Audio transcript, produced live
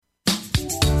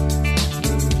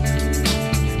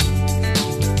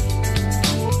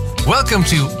Welcome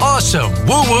to Awesome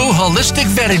Woo Woo Holistic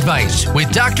Vet Advice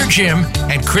with Dr. Jim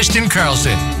and Kristen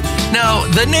Carlson. Now,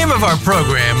 the name of our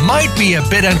program might be a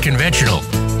bit unconventional,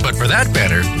 but for that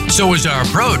matter, so is our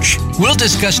approach. We'll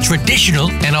discuss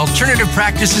traditional and alternative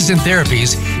practices and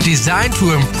therapies designed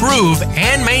to improve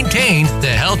and maintain the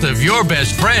health of your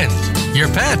best friends, your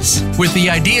pets. With the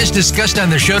ideas discussed on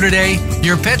the show today,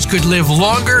 your pets could live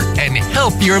longer and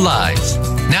healthier lives.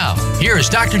 Now, here is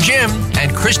Dr. Jim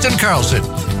and Kristen Carlson.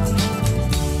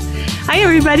 Hi,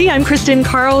 everybody. I'm Kristen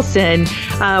Carlson.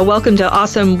 Welcome to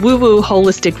Awesome Woo Woo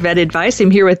Holistic Vet Advice.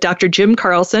 I'm here with Dr. Jim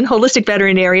Carlson, holistic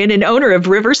veterinarian and owner of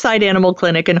Riverside Animal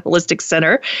Clinic and Holistic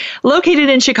Center, located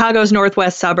in Chicago's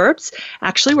northwest suburbs.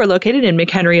 Actually, we're located in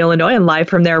McHenry, Illinois, and live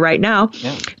from there right now.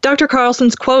 Yeah. Dr.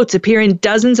 Carlson's quotes appear in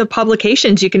dozens of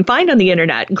publications you can find on the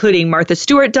internet, including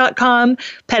MarthaStewart.com,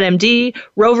 PetMD,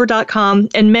 Rover.com,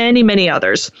 and many, many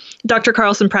others. Dr.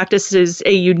 Carlson practices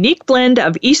a unique blend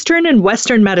of Eastern and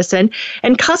Western medicine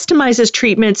and customizes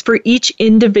treatments for each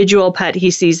individual pet he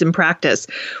sees in practice.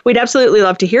 We'd absolutely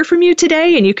love to hear from you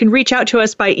today, and you can reach out to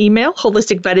us by email,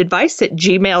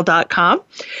 holisticvetadvice@gmail.com.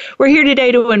 We're here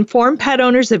today to inform pet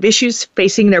owners of issues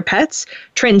facing their pets,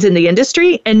 trends in the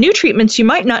industry, and new treatments you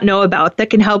might not know about that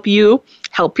can help you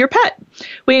help your pet.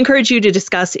 We encourage you to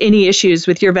discuss any issues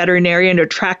with your veterinarian or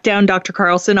track down Dr.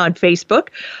 Carlson on Facebook.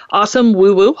 Awesome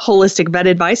Woo Woo Holistic Vet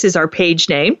Advice is our page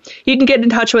name. You can get in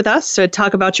touch with us to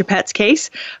talk about your pet's case,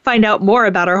 find out more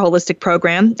about our holistic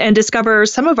program, and discover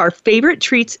some of our favorite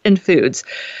treats and foods.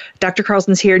 Dr.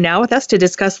 Carlson's here now with us to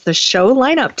discuss the show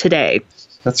lineup today.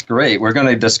 That's great. We're going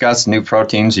to discuss new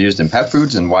proteins used in pet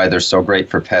foods and why they're so great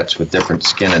for pets with different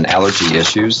skin and allergy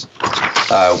issues.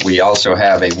 We also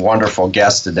have a wonderful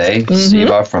guest today,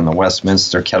 Siva from the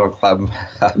Westminster Kennel Club.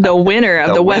 The winner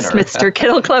of the Westminster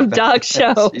Kennel Club Dog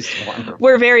Show.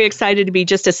 We're very excited to be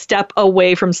just a step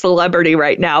away from celebrity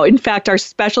right now. In fact, our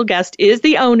special guest is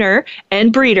the owner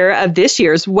and breeder of this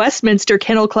year's Westminster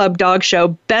Kennel Club Dog Show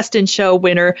Best in Show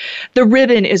winner. The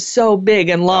ribbon is so big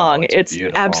and long. It's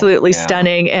absolutely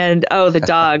stunning. And, the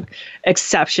dog,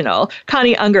 exceptional.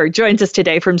 Connie Unger joins us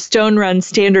today from Stone Run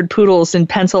Standard Poodles in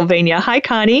Pennsylvania. Hi,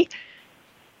 Connie.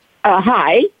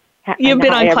 Hi. You've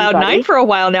been on Cloud 9 for a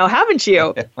while now, haven't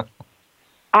you?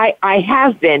 I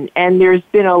have been, and there's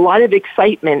been a lot of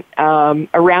excitement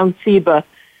around Siba,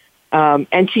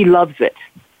 and she loves it.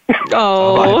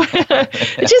 Oh,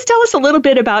 just tell us a little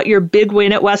bit about your big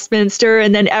win at Westminster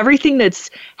and then everything that's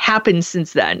happened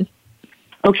since then.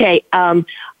 Okay.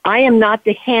 I am not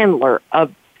the handler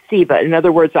of Siba. In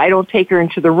other words, I don't take her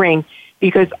into the ring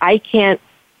because I'm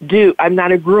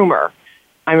not a groomer.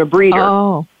 I'm a breeder.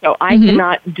 Oh. So I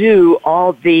cannot do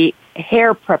all the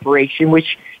hair preparation,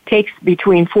 which takes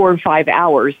between 4 and 5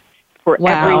 hours for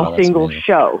every single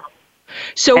show.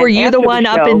 So were you the one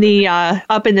up in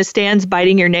the stands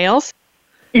biting your nails?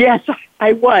 Yes,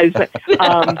 I was.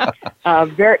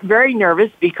 Very, very nervous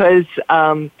because,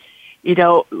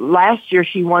 last year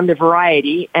she won the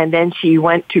variety and then she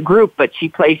went to group, but she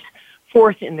placed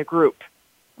 4th in the group.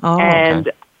 Oh,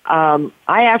 and I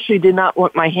actually did not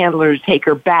want my handler to take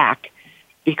her back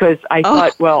because I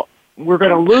thought, well, we're going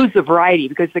to lose the variety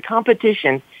because the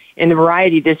competition in the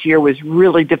variety this year was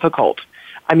really difficult.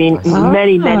 I mean,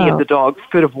 many of the dogs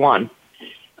could have won.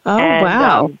 Oh, and,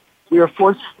 wow. We were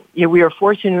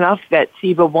fortunate enough that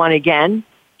Siba won again.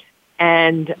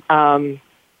 And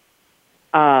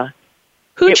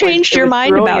who changed your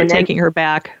mind about taking her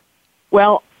back?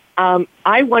 Well,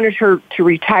 I wanted her to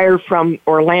retire from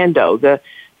Orlando,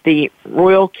 the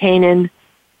Royal Canin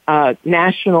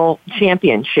National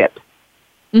Championship.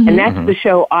 And that's the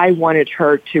show I wanted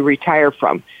her to retire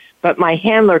from. But my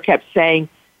handler kept saying,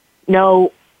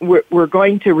 no, we're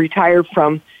going to retire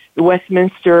from the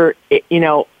Westminster,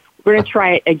 we're going to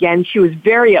try it again. She was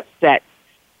very upset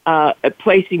at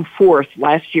placing 4th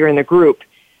last year in the group.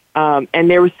 And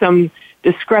there was some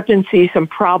discrepancy, some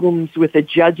problems with the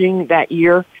judging that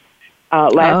year,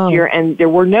 last year, and there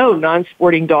were no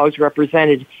non-sporting dogs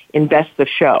represented in Best of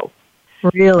Show.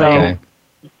 Really? Okay.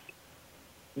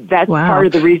 That's part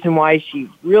of the reason why she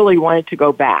really wanted to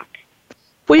go back.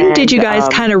 When did you guys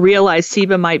kind of realize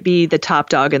Siba might be the top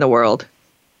dog in the world?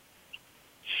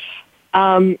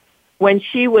 When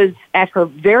she was at her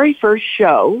very first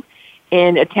show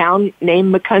in a town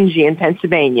named Macungie in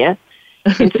Pennsylvania,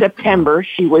 in September,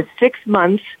 she was 6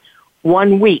 months,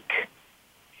 1 week.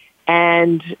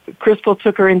 And Crystal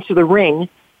took her into the ring,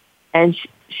 and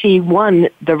she won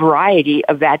the variety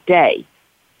of that day.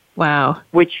 Wow.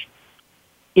 Which,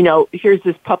 here's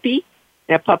this puppy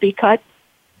in a puppy cut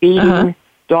beating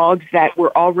dogs that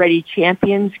were already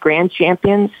champions, grand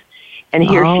champions, and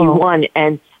here she won.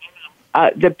 And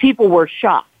the people were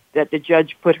shocked. that the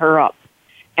judge put her up.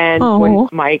 And Oh. when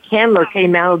my handler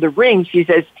came out of the ring, she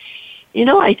says,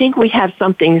 I think we have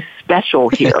something special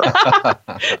here.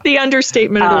 The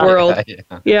understatement of the world.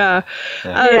 Yeah.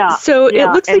 Yeah, So it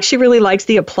yeah, looks like she really likes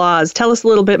the applause. Tell us a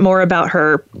little bit more about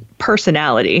her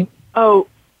personality. Oh,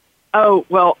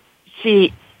 well,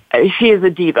 she is a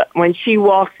diva. When she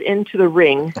walks into the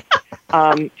ring,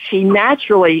 she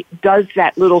naturally does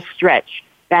that little stretch.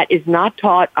 That is not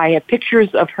taught. I have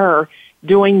pictures of her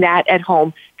doing that at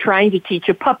home, trying to teach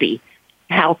a puppy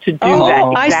how to do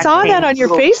that. I saw that on your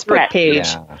Facebook stretch. page.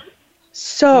 Yeah.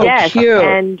 So Yes, cute.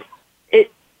 and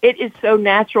it is so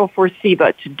natural for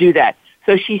Siba to do that.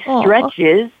 So she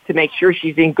stretches to make sure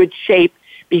she's in good shape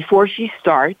before she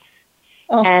starts.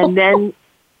 And then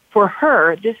for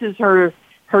her, this is her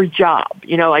job.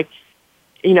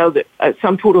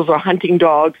 Some poodles are hunting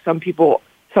dogs. Some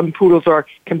poodles are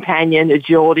companion,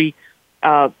 agility.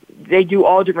 They do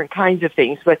all different kinds of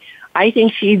things. But I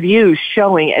think she views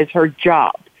showing as her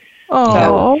job.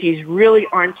 So she's really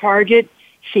on target.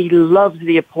 She loves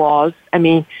the applause. I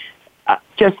mean,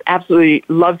 just absolutely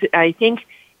loves it. I think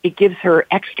it gives her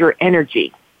extra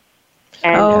energy.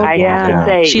 And I have to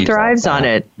say, she thrives on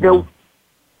it.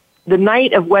 The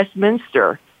night of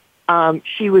Westminster,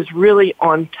 she was really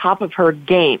on top of her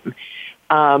game.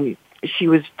 She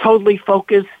was totally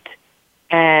focused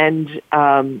and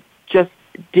just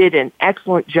did an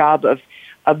excellent job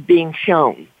of being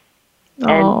shown.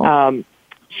 And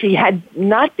she had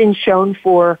not been shown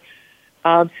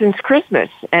since Christmas,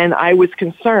 and I was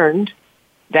concerned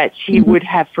that she would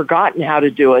have forgotten how to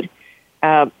do it.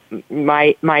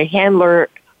 My handler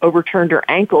overturned her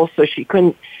ankle, so she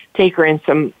couldn't take her in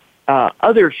some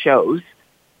other shows,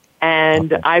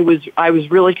 and I was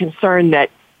really concerned that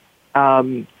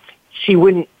she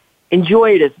wouldn't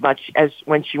enjoy it as much as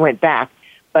when she went back.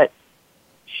 But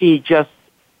she just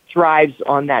thrives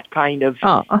on that kind of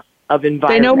environment.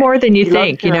 They know more than you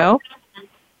think,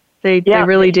 They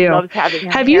really do.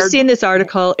 Have you seen this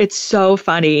article? It's so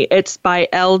funny. It's by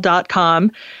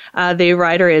Elle.com. The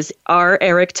writer is R.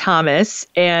 Eric Thomas,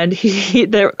 and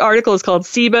the article is called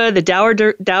 "Siba, the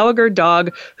Dowager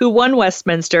Dog Who Won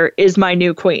Westminster, Is My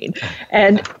New Queen."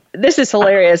 And this is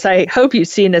hilarious. I hope you've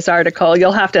seen this article.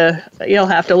 You'll have to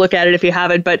look at it if you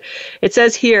haven't. But it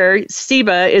says here,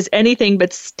 Siba is anything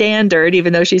but standard,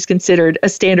 even though she's considered a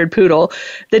standard poodle.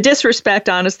 The disrespect,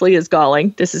 honestly, is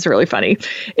galling. This is really funny.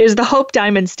 Is the Hope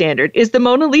Diamond standard? Is the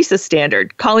Mona Lisa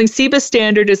standard? Calling Siba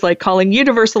standard is like calling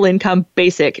universal income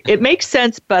basic. It makes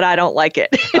sense, but I don't like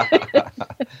it.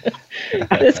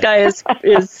 This guy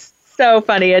is so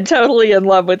funny and totally in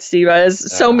love with Siba,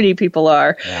 as so many people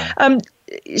are. Yeah.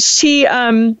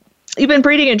 You've been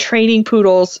breeding and training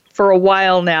poodles for a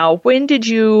while now. When did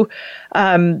you,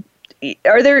 are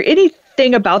there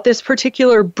anything about this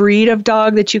particular breed of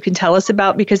dog that you can tell us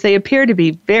about? Because they appear to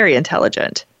be very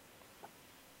intelligent.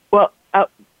 Well,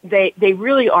 they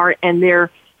really are, and they're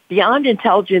beyond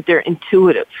intelligent, they're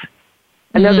intuitive.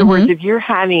 In other words, if you're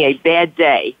having a bad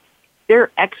day,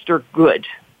 they're extra good.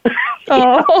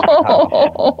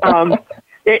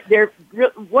 They're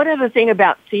one other thing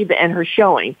about Siba and her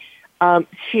showing,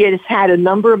 she has had a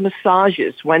number of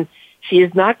massages. When she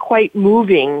is not quite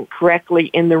moving correctly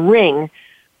in the ring,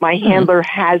 my handler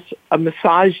has a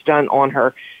massage done on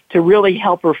her to really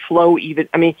help her flow even.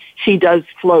 I mean, she does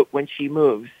float when she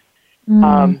moves.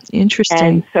 Interesting.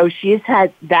 And so she's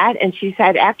had that, and she's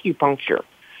had acupuncture.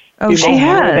 Oh, she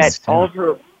has. That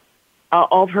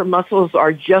all of her muscles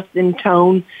are just in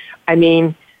tone. I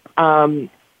mean,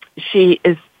 she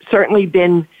has certainly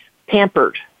been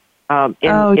pampered in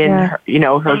her,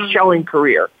 her showing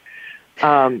career,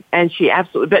 and she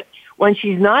absolutely. But when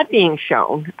she's not being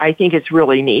shown, I think it's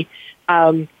really neat.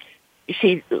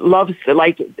 She loves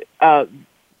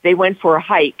they went for a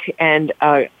hike, and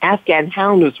Afghan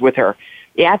hound was with her.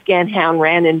 The Afghan hound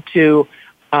ran into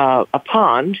a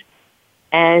pond.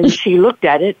 And she looked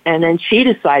at it, and then she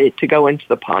decided to go into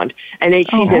the pond. And then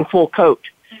she's in full coat.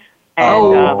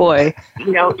 And, boy.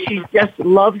 She just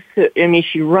loves to,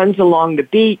 she runs along the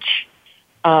beach.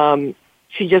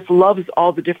 She just loves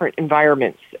all the different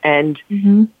environments. And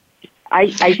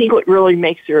I think what really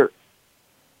makes her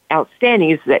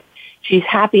outstanding is that she's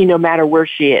happy no matter where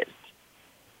she is.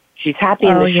 She's happy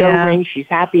in the show ring. She's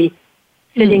happy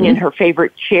sitting in her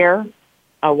favorite chair.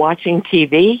 Watching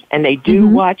TV, and they do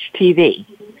watch TV.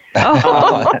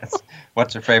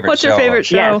 What's her favorite show? What's her favorite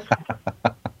show?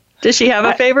 Yes. Does she have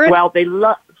a favorite? Well, they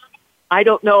love. I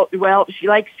don't know. Well, she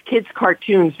likes kids'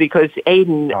 cartoons because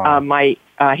Aiden, my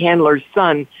handler's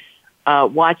son,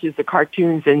 watches the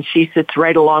cartoons, and she sits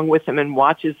right along with him and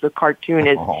watches the cartoon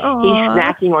as he's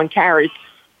snacking on carrots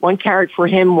 1 carrot for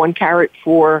him, 1 carrot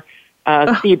for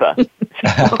Siba.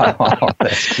 Oh,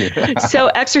 that's cute. So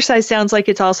exercise sounds like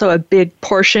it's also a big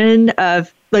portion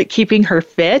of like keeping her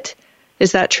fit.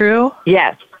 Is that true?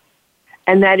 Yes,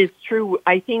 and that is true.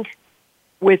 I think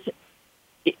with,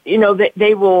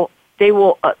 they will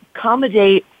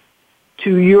accommodate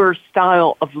to your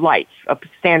style of life, a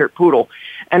standard poodle,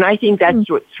 and I think that's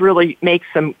what's really makes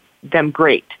them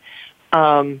great.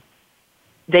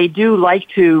 They do like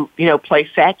to, play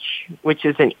fetch, which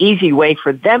is an easy way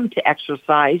for them to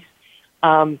exercise.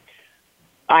 I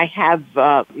have,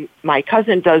 my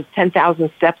cousin does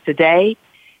 10,000 steps a day,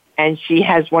 and she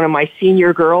has one of my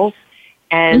senior girls,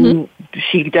 and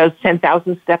she does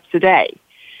 10,000 steps a day.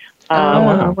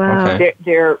 Wow. Okay.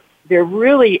 They're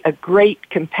really a great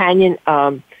companion.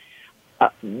 A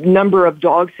number of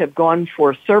dogs have gone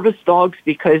for service dogs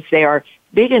because they are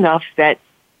big enough that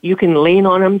you can lean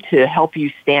on them to help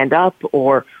you stand up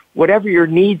or whatever your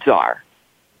needs are.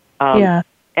 And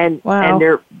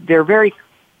they're very.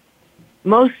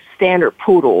 Most standard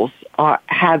poodles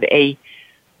have a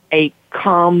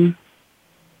calm,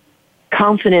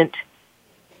 confident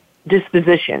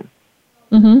disposition,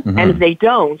 and if they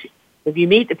don't, if you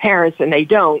meet the parents and they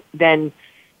don't, then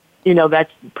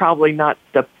that's probably not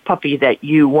the puppy that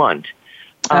you want.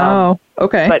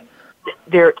 Okay. But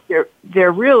they're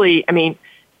really. I mean,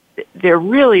 they're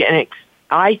really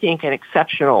I think an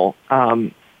exceptional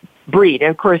breed. And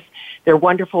of course, they're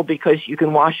wonderful because you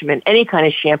can wash them in any kind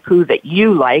of shampoo that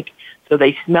you like, so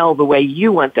they smell the way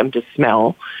you want them to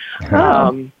smell.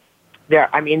 There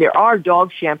are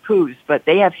dog shampoos, but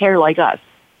they have hair like us.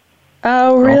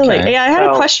 Oh, really? Okay. Yeah, I had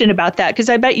a question about that because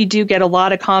I bet you do get a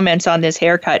lot of comments on this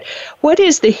haircut. What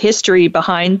is the history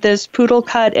behind this poodle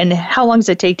cut, and how long does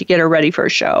it take to get her ready for a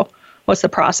show? What's the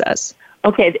process?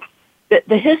 Okay,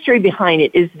 the history behind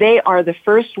it is they are the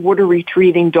first water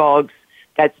retrieving dogs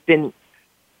that's been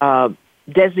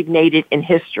designated in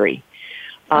history.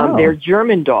 They're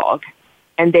German dog,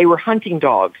 and they were hunting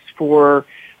dogs for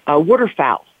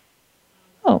waterfowl.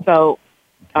 So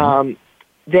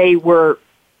they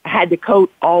had the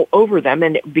coat all over them,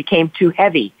 and it became too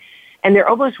heavy. And they're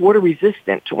almost water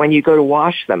resistant when you go to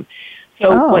wash them.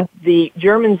 So what the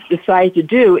Germans decided to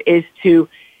do is to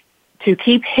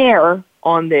keep hair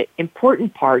on the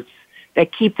important parts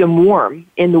that keep them warm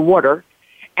in the water,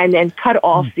 and then cut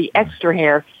off the extra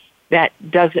hair that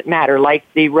doesn't matter, like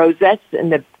the rosettes in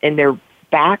their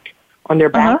back, on their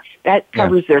back, that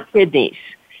covers their kidneys.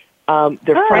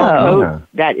 The front coat,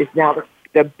 that is now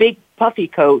the big puffy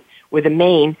coat with a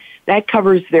mane, that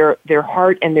covers their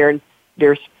heart and their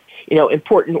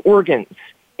important organs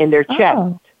in their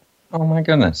chest. Oh my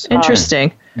goodness!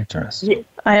 Interesting. Interesting.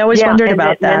 I always wondered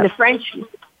about that. And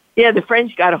the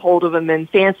French got a hold of them and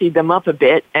fancied them up a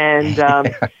bit, and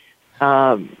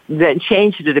then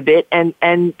changed it a bit. And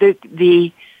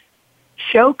the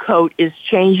show coat is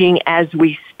changing as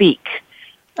we speak.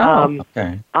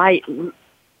 Okay.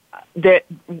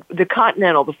 The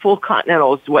Continental, the full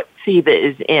Continental is what Siba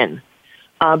is in.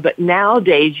 But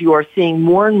nowadays you are seeing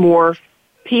more and more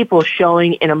people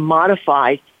showing in a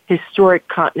modified historic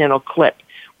Continental clip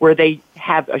where they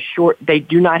have they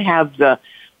do not have the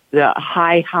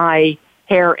high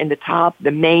hair in the top.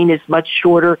 The mane is much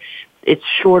shorter. It's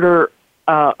shorter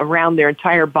around their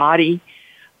entire body.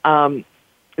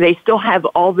 They still have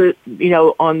all the,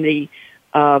 on the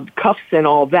cuffs and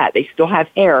all that. They still have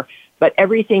hair, but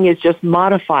everything is just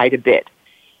modified a bit.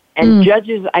 And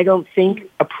judges, I don't think,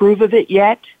 approve of it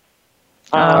yet.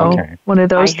 One of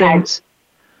those things.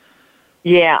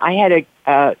 I had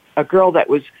a girl that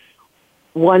was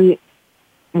one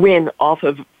win off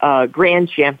of Grand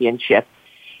Championship,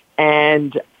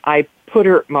 and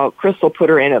Crystal put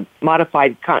her in a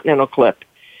modified Continental clip,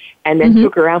 and then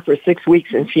took her out for 6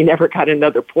 weeks, and she never got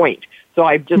another point. So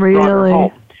I just brought her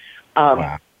home.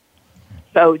 Wow.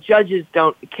 So judges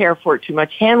don't care for it too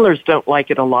much. Handlers don't like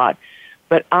it a lot.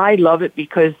 But I love it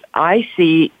because I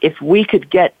see if we could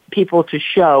get people to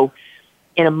show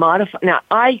in a modified... Now,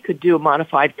 I could do a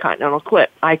modified Continental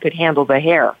clip. I could handle the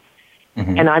hair.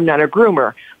 And I'm not a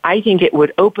groomer. I think it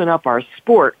would open up our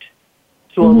sport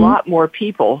to a lot more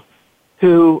people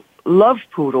who love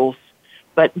poodles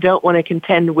but don't want to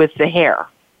contend with the hair.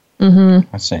 I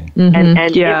see. And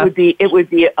it would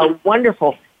be a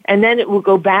wonderful... And then it will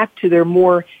go back to their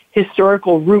more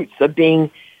historical roots of being,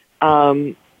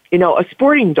 a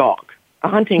sporting dog, a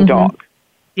hunting dog.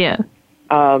 Yeah.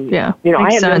 I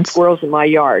have no squirrels in my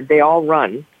yard. They all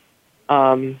run.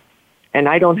 And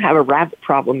I don't have a rabbit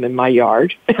problem in my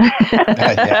yard.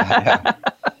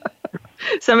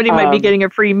 Somebody might be getting a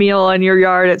free meal on your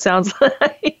yard, it sounds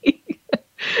like.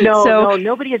 No,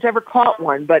 nobody has ever caught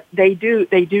one, but they do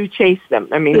chase them.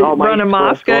 I mean, all my run them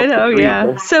off. Good. Oh,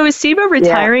 yeah. So is Siba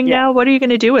retiring now? What are you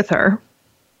going to do with her?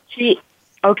 She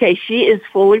is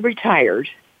fully retired.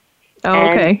 Oh,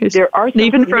 okay. There are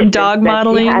even from dog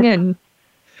modeling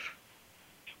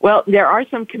Well, there are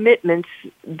some commitments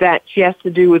that she has to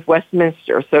do with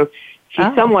Westminster, so she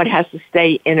somewhat has to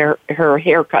stay in her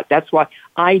haircut. That's why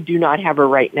I do not have her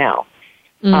right now.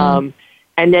 And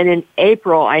then in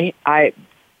April, I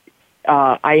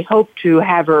hope to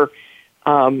have her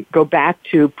go back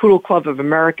to Poodle Club of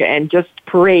America and just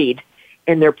parade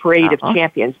in their parade of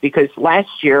champions, because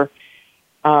last year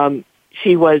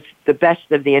she was the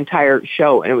best of the entire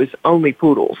show, and it was only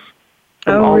poodles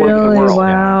from all over the world.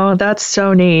 Wow, that's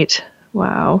so neat.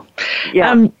 Wow.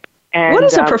 Yeah. And what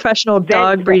is a professional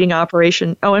dog breeding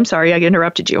operation? Oh, I'm sorry, I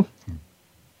interrupted you.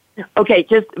 Okay,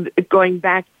 just going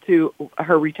back to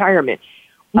her retirement.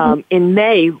 In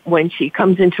May, when she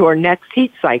comes into her next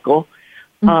heat cycle,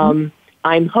 I'm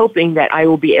hoping that I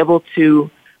will be able to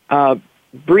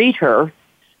breed her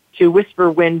to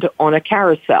Whisper Wind on a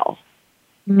carousel.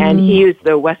 And he is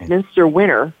the Westminster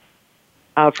winner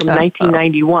from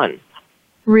 1991.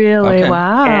 Really? Okay.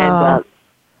 Wow. And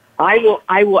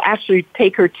I will actually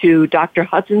take her to Dr.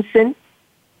 Hutchinson,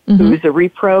 who is a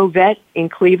repro vet in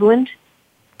Cleveland.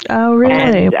 Oh,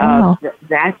 really? And, wow.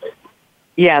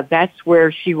 That's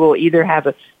where she will either have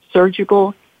a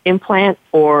surgical implant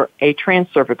or a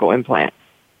transcervical implant.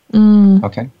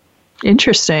 Okay.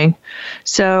 Interesting.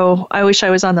 So I wish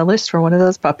I was on the list for one of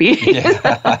those puppies. Can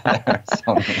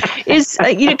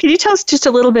you tell us just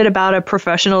a little bit about a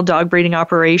professional dog breeding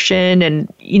operation, and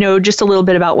just a little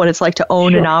bit about what it's like to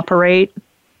own and operate?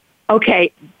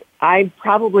 Okay, I'm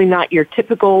probably not your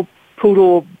typical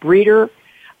poodle breeder.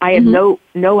 I have no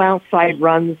outside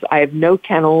runs. I have no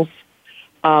kennels.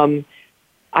 I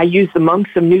use the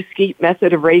Monks of New Skeet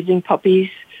method of raising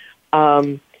puppies.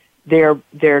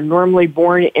 They're normally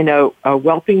born in a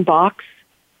whelping box.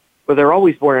 Well, they're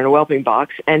always born in a whelping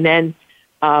box. And then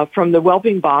from the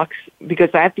whelping box, because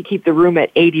I have to keep the room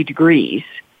at 80 degrees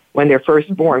when they're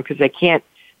first born, because they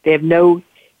have no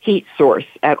heat source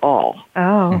at all.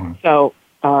 Oh. So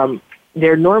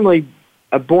they're normally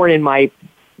born in my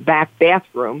back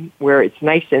bathroom where it's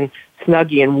nice and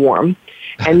snuggy and warm.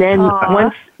 And then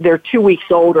once they're 2 weeks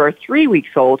old or 3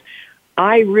 weeks old,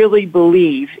 I really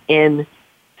believe in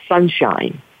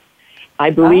sunshine. I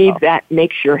believe that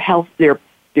makes your health,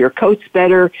 your coats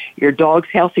better, your dog's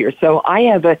healthier. So I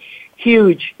have a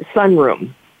huge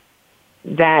sunroom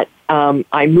that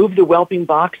I move the whelping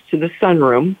box to the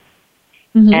sunroom.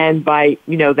 And by,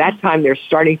 that time they're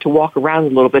starting to walk around a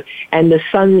little bit, and the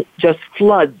sun just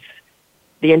floods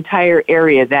the entire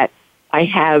area. That I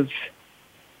have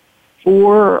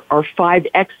 4 or 5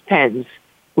 X pens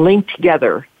linked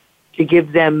together to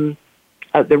give them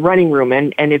the running room.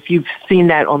 And if you've seen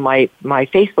that on my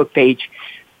Facebook page,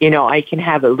 I can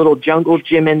have a little jungle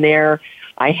gym in there.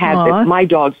 I have my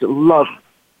dog loves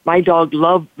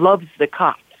the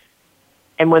cots.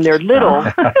 And when they're little,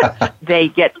 they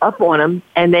get up on them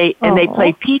and they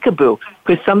play peekaboo,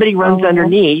 because somebody runs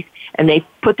underneath and they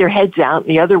put their heads out and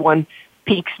the other one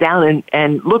peeks down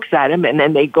and looks at them, and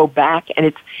then they go back,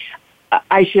 and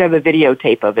I should have a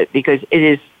videotape of it, because it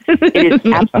is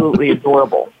absolutely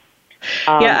adorable.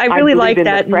 I really like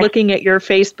that. Looking at your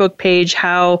Facebook page,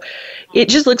 how it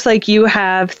just looks like you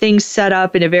have things set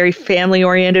up in a very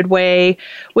family-oriented way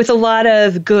with a lot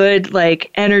of good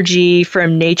energy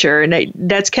from nature, and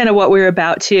that's kind of what we're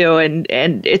about too. And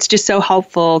it's just so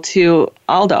helpful to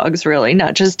all dogs, really,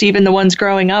 not just even the ones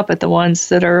growing up, but the ones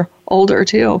that are older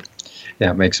too. Yeah,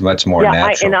 it makes it much more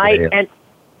natural.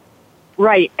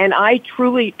 Right, and I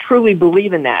truly, truly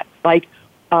believe in that.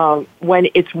 When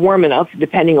it's warm enough,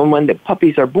 depending on when the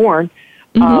puppies are born,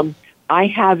 I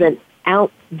have an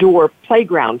outdoor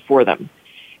playground for them.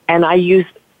 And I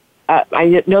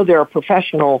know there are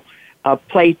professional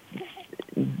play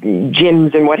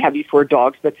gyms and what have you for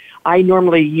dogs, but I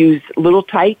normally use Little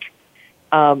Tyke,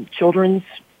 children's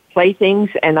playthings,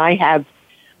 and I have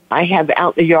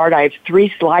out in the yard, I have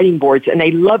 3 sliding boards, and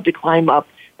they love to climb up.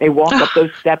 They walk up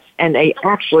those steps, and they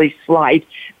actually slide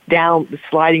down the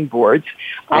sliding boards.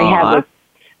 I have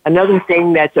another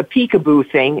thing that's a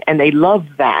peekaboo thing, and they love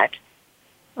that.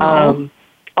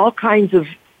 All kinds of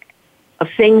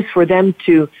things for them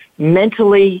to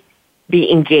mentally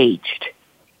be engaged.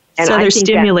 And so they're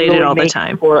stimulated all the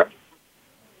time.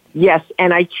 Yes,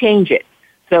 and I change it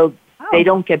so they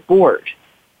don't get bored.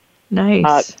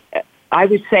 Nice. I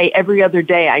would say every other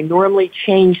day I normally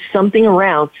change something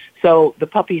around so the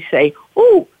puppies say,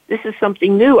 "Oh, this is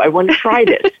something new. I want to try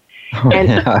this."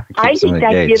 I think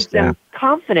that gives them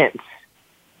confidence.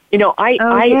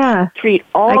 I treat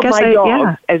all of my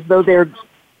dogs as though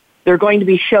they're going to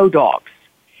be show dogs.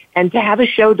 And to have a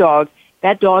show dog,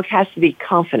 that dog has to be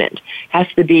confident, has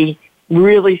to be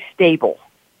really stable.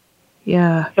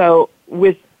 Yeah. So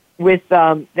with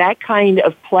that kind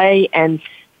of play, and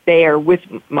they are with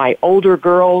my older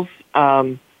girls, they're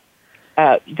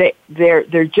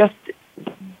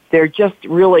just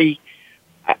really.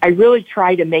 I really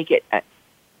try to make it.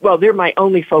 They're my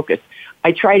only focus.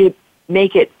 I try to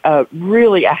make it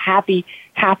really a happy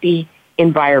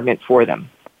environment for them.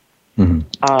 Mm-hmm.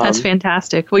 That's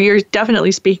fantastic. Well, you're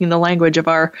definitely speaking the language of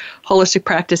our holistic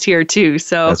practice here, too.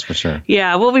 So that's for sure.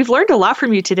 Yeah. Well, we've learned a lot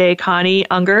from you today, Connie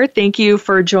Unger. Thank you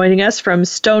for joining us from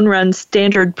Stone Run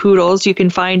Standard Poodles. You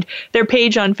can find their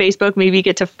page on Facebook. Maybe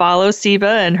get to follow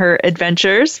Siba and her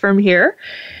adventures from here.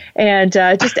 And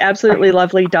just absolutely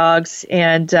lovely dogs.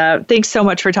 And thanks so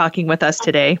much for talking with us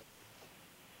today.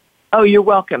 Oh, you're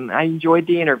welcome. I enjoyed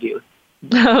the interview.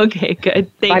 Okay,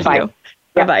 good. Thank you.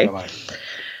 Bye-bye. Bye-bye.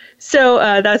 So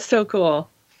that's so cool.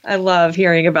 I love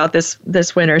hearing about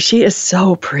this winner. She is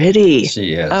so pretty.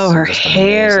 She is. Oh, her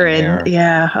hair and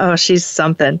yeah. Oh, she's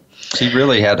something. She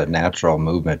really had a natural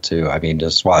movement too. I mean,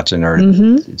 just watching her,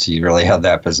 she really had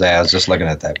that pizzazz. Just looking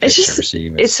at that picture,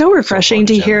 it's so refreshing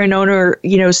to hear an owner,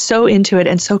 so into it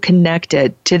and so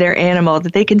connected to their animal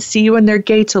that they can see when their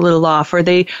gait's a little off, or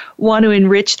they want to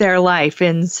enrich their life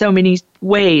in so many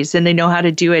ways, and they know how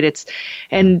to do it.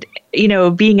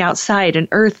 Being outside and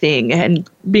earthing and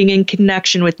being in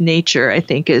connection with nature, I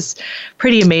think, is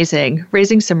pretty amazing.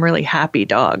 Raising some really happy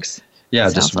dogs. Yeah,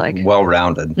 just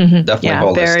well-rounded. Definitely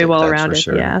holistic. Very well-rounded.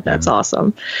 Sure. Yeah, that's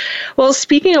awesome. Well,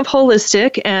 speaking of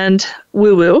holistic and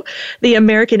woo-woo, the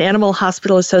American Animal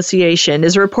Hospital Association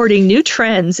is reporting new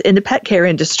trends in the pet care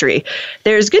industry.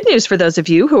 There's good news for those of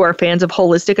you who are fans of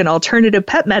holistic and alternative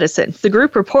pet medicine. The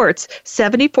group reports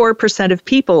 74% of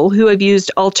people who have used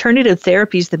alternative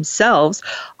therapies themselves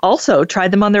also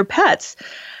tried them on their pets.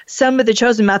 Some of the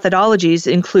chosen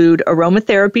methodologies include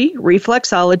aromatherapy,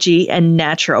 reflexology, and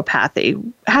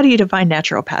naturopathy. How do you define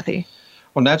naturopathy?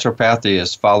 Well, naturopathy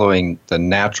is following the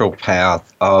natural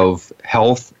path of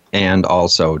health and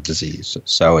also disease.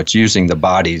 So it's using the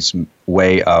body's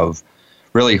way of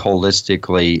really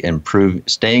holistically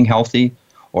staying healthy,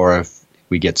 or if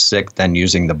we get sick, then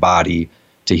using the body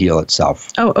to heal itself.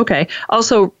 Oh, okay.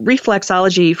 Also,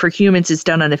 reflexology for humans is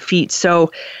done on the feet.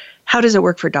 So how does it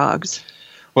work for dogs?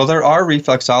 Well, there are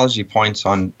reflexology points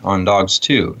on dogs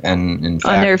too, and in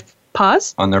fact, on their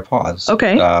paws. On their paws.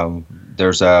 Okay.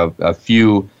 There's a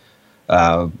few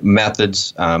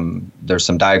methods. There's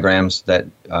some diagrams that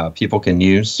people can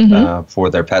use for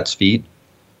their pets' feet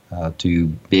to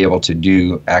be able to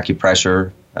do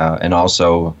acupressure and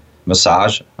also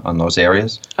massage on those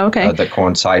areas that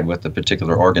coincide with the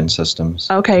particular organ systems.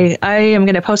 Okay, I am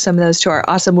going to post some of those to our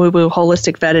Awesome Woo Woo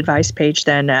Holistic Vet Advice page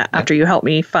then after you help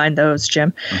me find those,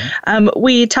 Jim.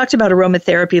 We talked about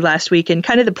aromatherapy last week and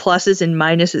kind of the pluses and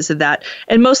minuses of that.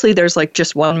 And mostly there's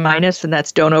just one minus, and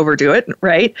that's don't overdo it,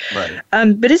 right? Right.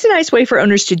 But it's a nice way for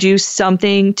owners to do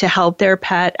something to help their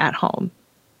pet at home.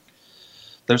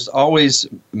 There's always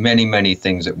many, many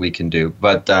things that we can do,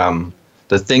 but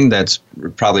the thing that's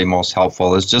probably most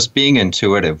helpful is just being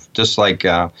intuitive. Just like,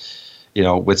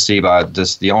 with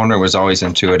Siba, the owner was always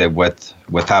intuitive with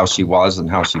how she was and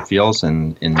how she feels,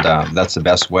 and that's the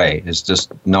best way, is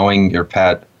just knowing your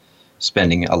pet,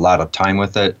 spending a lot of time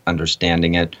with it,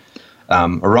 understanding it.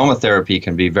 Aromatherapy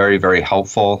can be very, very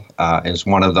helpful. Is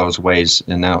one of those ways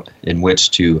in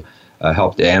which to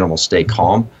help the animal stay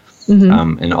calm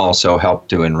and also help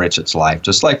to enrich its life,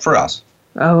 just like for us.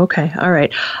 Oh, okay. All right.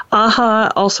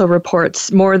 AHA also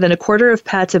reports more than a quarter of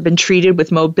pets have been treated with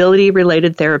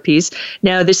mobility-related therapies.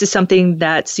 Now, this is something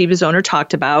that Siba's owner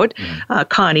talked about,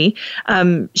 Connie.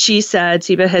 She said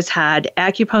Siba has had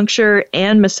acupuncture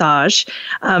and massage.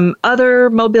 Other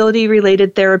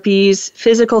mobility-related therapies,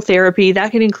 physical therapy,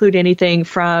 that can include anything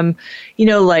from,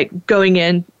 like going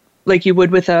in like you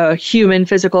would with a human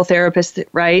physical therapist,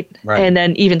 right? And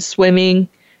then even swimming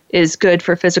is good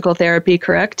for physical therapy,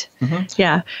 correct?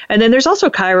 Yeah. And then there's also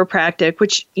chiropractic,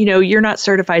 which, you're not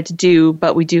certified to do,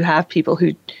 but we do have people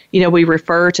who, we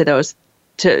refer to those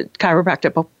to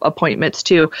chiropractic appointments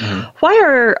too. Why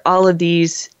are all of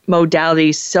these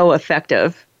modalities so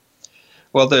effective?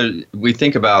 Well, we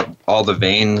think about all the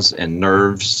veins and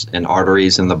nerves and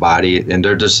arteries in the body, and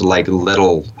they're just like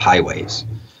little highways.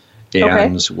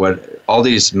 And what all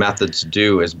these methods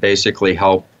do is basically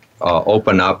help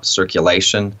open up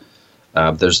circulation.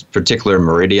 There's particular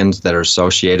meridians that are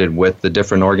associated with the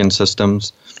different organ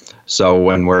systems. So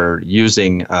when we're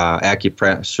using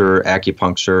acupressure,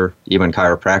 acupuncture, even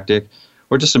chiropractic,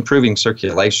 or just improving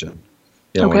circulation,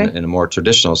 in a more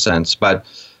traditional sense. But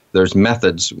there's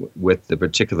methods with the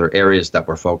particular areas that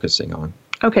we're focusing on.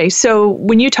 Okay, so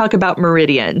when you talk about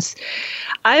meridians,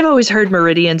 I've always heard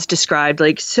meridians described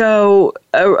like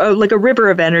a river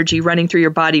of energy running through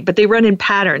your body, but they run in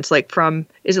patterns, from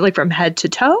head to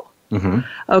toe? Mm-hmm.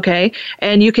 Okay,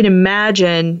 and you can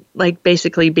imagine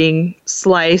basically being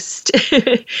sliced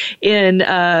in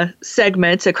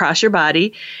segments across your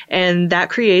body, and that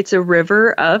creates a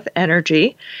river of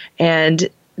energy, and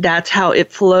that's how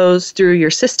it flows through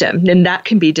your system, and that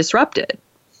can be disrupted.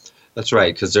 That's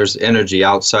right, because there's energy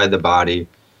outside the body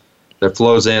that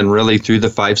flows in really through the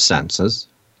 5 senses.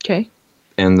 Okay.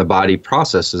 And the body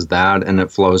processes that, and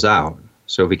it flows out.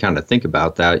 So if we kind of think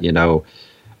about that, you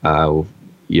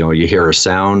hear a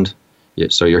sound,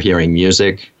 so you're hearing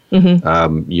music.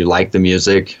 Mm-hmm. You like the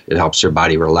music. It helps your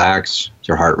body relax.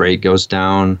 Your heart rate goes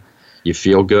down. You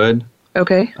feel good.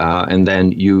 Okay. And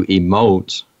then you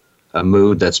emote a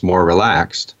mood that's more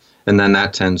relaxed, and then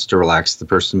that tends to relax the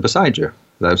person beside you.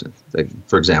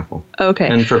 For example. Okay.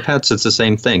 And for pets, it's the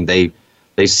same thing. They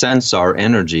sense our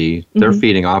energy. They're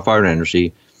feeding off our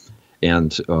energy,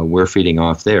 and we're feeding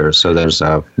off theirs. So there's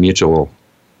a mutual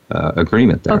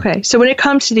agreement there. Okay. So when it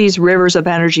comes to these rivers of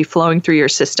energy flowing through your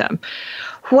system,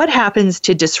 what happens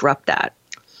to disrupt that?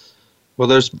 Well,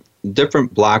 there's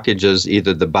different blockages.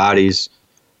 Either the body's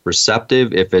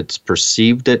receptive, if it's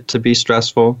perceived it to be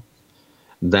stressful,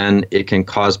 then it can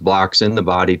cause blocks in the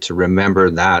body to remember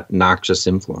that noxious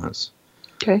influence.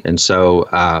 Okay. And so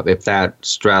if that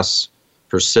stress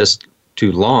persists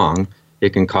too long,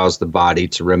 it can cause the body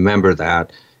to remember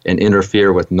that and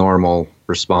interfere with normal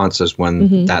responses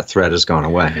when that threat has gone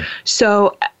away.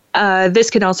 So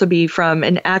this can also be from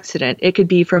an accident. It could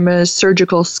be from a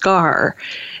surgical scar.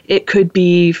 It could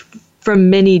be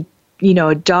from a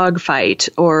dog fight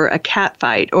or a cat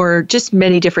fight, or just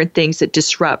many different things that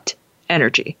disrupt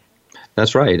energy.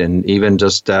 That's right. And even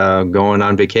just going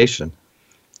on vacation,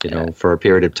 for a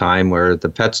period of time where the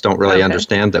pets don't really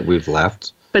understand that we've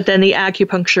left. But then the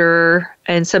acupuncture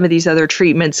and some of these other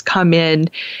treatments come in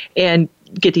and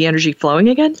get the energy flowing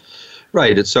again?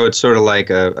 Right. It's sort of like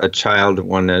a child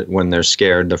when they're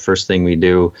scared. The first thing we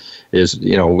do is,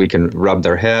 we can rub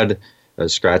their head,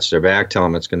 scratch their back, tell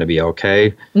them it's going to be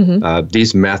okay. Mm-hmm.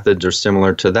 These methods are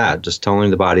similar to that, just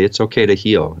telling the body it's okay to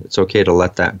heal. It's okay to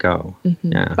let that go.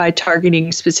 Mm-hmm. Yeah. By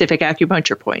targeting specific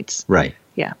acupuncture points. Right.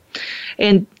 Yeah.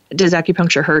 And does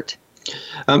acupuncture hurt?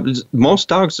 Most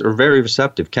dogs are very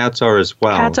receptive. Cats are as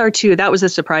well. Cats are too. That was a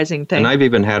surprising thing. And I've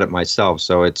even had it myself.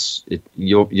 So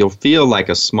you'll feel like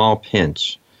a small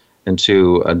pinch, and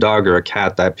to a dog or a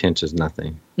cat, that pinch is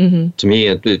nothing. Mm-hmm. To me,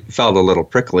 it felt a little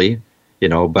prickly,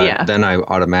 but then I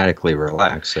automatically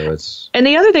relax. So it's. And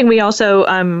the other thing we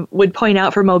also would point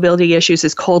out for mobility issues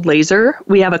is cold laser.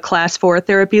 We have a class 4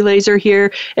 therapy laser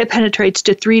here. It penetrates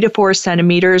to 3 to 4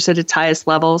 centimeters at its highest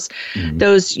levels. Mm-hmm.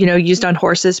 Those, used on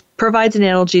horses, provides an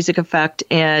analgesic effect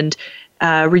and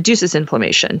reduces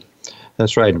inflammation.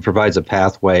 That's right. It provides a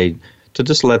pathway to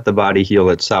just let the body heal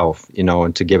itself,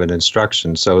 and to give it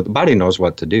instruction. So the body knows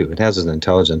what to do. It has an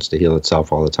intelligence to heal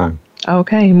itself all the time.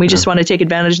 Okay, and we just want to take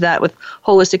advantage of that with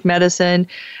holistic medicine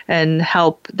and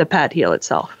help the pet heal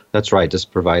itself. That's right.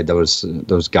 Just provide those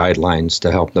guidelines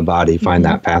to help the body find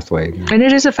that pathway. And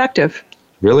it is effective.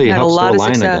 Really helps a lot to of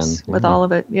align success again. with all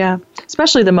of it. Yeah,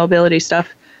 especially the mobility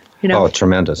stuff. Oh,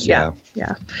 tremendous. Yeah.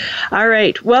 All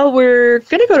right. Well, we're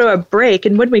going to go to a break.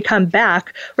 And when we come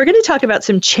back, we're going to talk about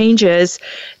some changes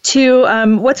to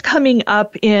what's coming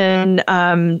up in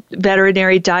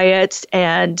veterinary diets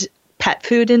and pet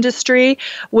food industry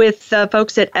with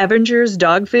folks at Evinger's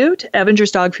Dog Food,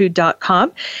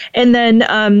 evingersdogfood.com. And then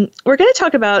we're going to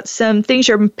talk about some things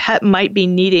your pet might be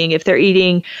needing if they're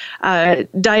eating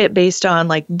diet based on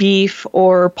like beef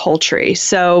or poultry.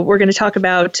 So we're going to talk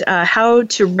about how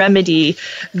to remedy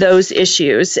those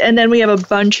issues. And then we have a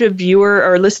bunch of viewer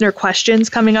or listener questions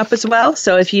coming up as well.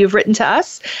 So if you've written to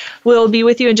us, we'll be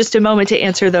with you in just a moment to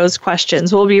answer those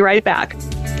questions. We'll be right back.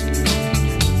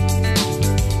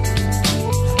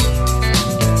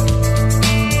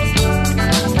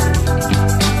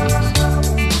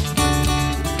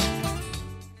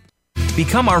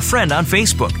 Become our friend on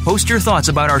Facebook. Post your thoughts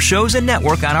about our shows and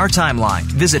network on our timeline.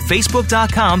 Visit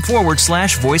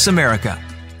Facebook.com/Voice America.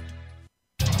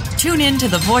 Tune in to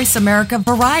the Voice America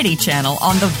Variety channel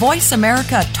on the Voice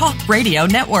America Talk Radio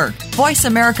Network. Voice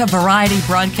America Variety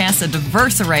broadcasts a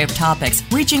diverse array of topics,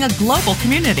 reaching a global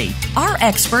community. Our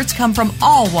experts come from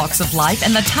all walks of life,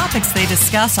 and the topics they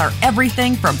discuss are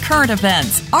everything from current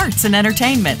events, arts and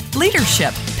entertainment,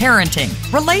 leadership, parenting,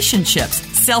 relationships,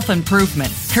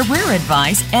 self-improvement, career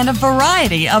advice, and a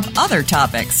variety of other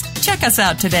topics. Check us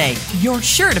out today. You're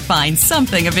sure to find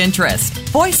something of interest.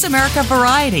 Voice America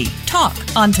Variety. Talk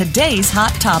on today's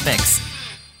hot topics.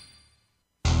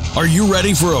 Are you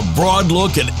ready for a broad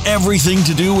look at everything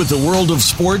to do with the world of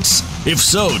sports? If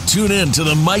so, tune in to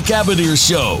the Mike Abadir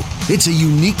Show. It's a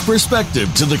unique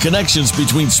perspective to the connections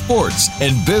between sports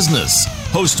and business.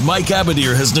 Host Mike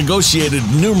Abadir has negotiated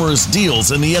numerous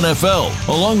deals in the NFL.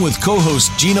 Along with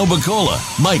co-host Gino Bacola,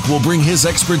 Mike will bring his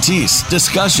expertise,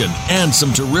 discussion, and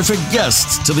some terrific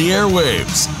guests to the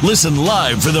airwaves. Listen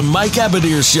live for the Mike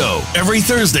Abadir Show every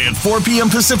Thursday at 4 p.m.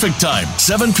 Pacific Time,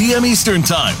 7 p.m. Eastern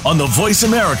Time on the Voice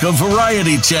America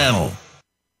Variety Channel.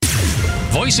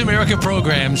 Voice America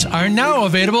programs are now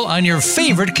available on your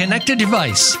favorite connected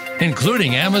device,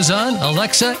 including Amazon,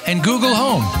 Alexa, and Google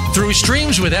Home. Through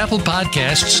streams with Apple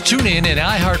Podcasts, TuneIn, and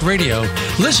iHeartRadio,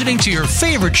 listening to your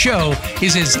favorite show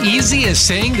is as easy as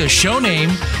saying the show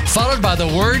name followed by the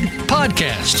word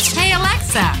podcast. Hey,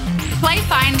 Alexa, play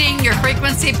Finding Your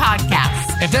Frequency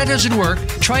podcast. If that doesn't work,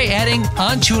 try adding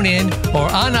on TuneIn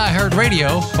or on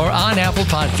iHeartRadio or on Apple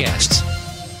Podcasts.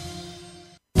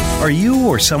 Are you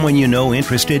or someone you know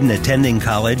interested in attending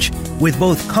college? With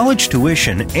both college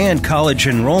tuition and college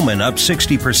enrollment up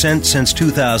 60% since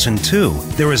 2002,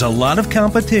 there is a lot of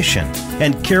competition,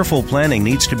 and careful planning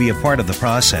needs to be a part of the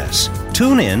process.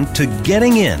 Tune in to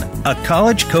Getting In, a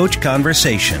college coach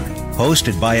conversation,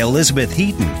 hosted by Elizabeth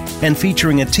Heaton and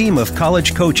featuring a team of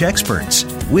college coach experts.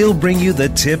 We'll bring you the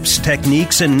tips,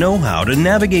 techniques, and know-how to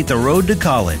navigate the road to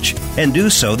college and do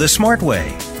so the smart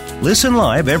way. Listen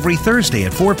live every Thursday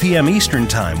at 4 p.m. Eastern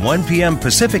Time, 1 p.m.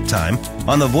 Pacific Time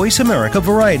on the Voice America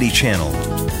Variety Channel.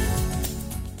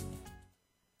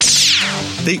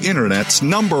 The Internet's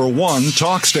 #1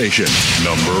 talk station.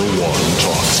 #1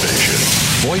 talk station.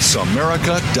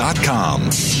 VoiceAmerica.com.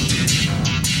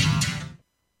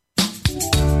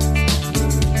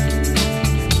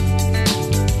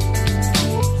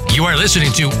 You are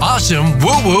listening to Awesome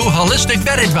Woo-Woo Holistic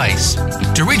Vet Advice.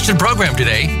 To reach the program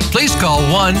today, please call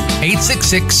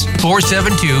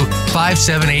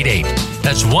 1-866-472-5788.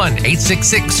 That's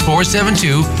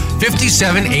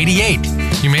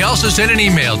 1-866-472-5788. You may also send an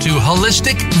email to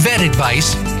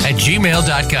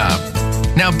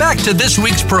holisticvetadvice@gmail.com. Now back to this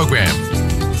week's program.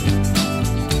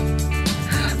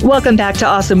 Welcome back to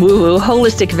Awesome Woo-Woo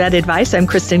Holistic Vet Advice. I'm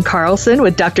Kristen Carlson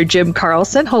with Dr. Jim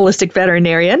Carlson, holistic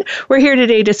veterinarian. We're here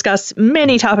today to discuss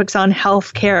many topics on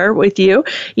health care with you.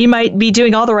 You might be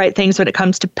doing all the right things when it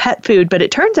comes to pet food, but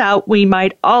it turns out we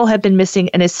might all have been missing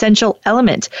an essential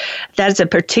element. That is a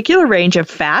particular range of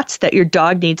fats that your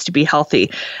dog needs to be healthy.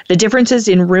 The differences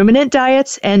in ruminant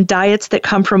diets and diets that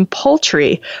come from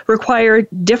poultry require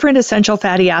different essential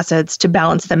fatty acids to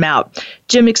balance them out.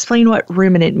 Jim, explain what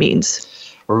ruminant means.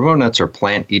 Ruminants are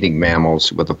plant-eating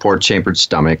mammals with a four-chambered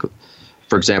stomach.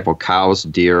 For example, cows,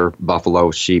 deer, buffalo,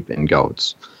 sheep, and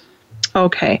goats.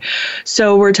 Okay.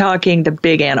 So we're talking the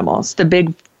big animals, the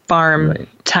big farm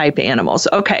type animals.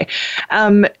 Okay.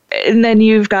 And then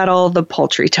you've got all the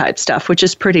poultry type stuff, which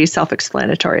is pretty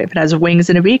self-explanatory. If it has wings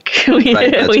and a beak, we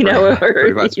know.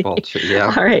 Pretty much poultry,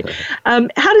 yeah. All right.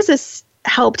 How does this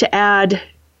help to add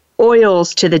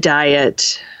oils to the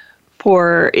diet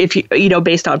for, if you know,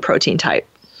 based on protein type?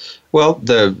 Well,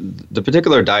 the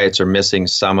particular diets are missing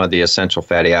some of the essential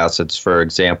fatty acids. For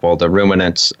example, the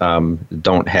ruminants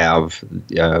don't have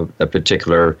a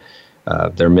particular.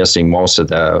 They're missing most of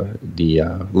the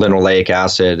linoleic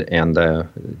acid and the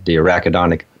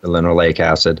arachidonic linoleic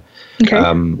acid,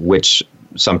 which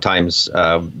sometimes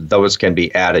those can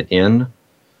be added in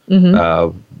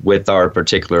with our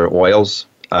particular oils.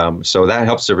 So that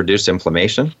helps to reduce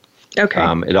inflammation. Okay.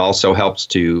 It also helps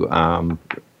to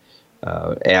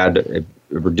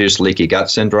reduce leaky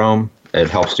gut syndrome. It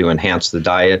helps to enhance the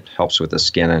diet, helps with the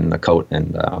skin and the coat,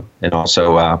 and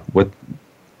also with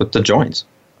the joints.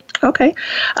 Okay.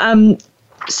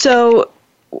 So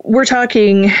we're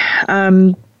talking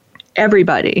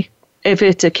everybody. If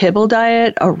it's a kibble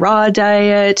diet, a raw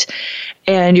diet,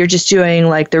 and you're just doing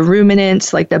like the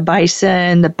ruminants, like the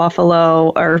bison, the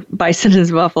buffalo, or bison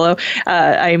is buffalo,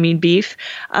 I mean beef,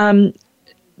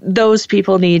 those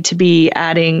people need to be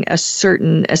adding a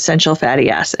certain essential fatty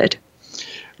acid.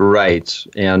 Right.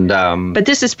 And but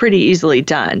this is pretty easily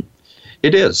done.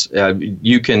 It is.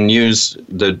 You can use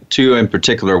the two in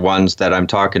particular ones that I'm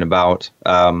talking about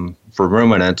for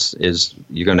ruminants. Is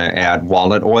you're going to add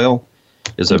walnut oil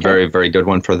is a very, very good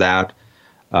one for that.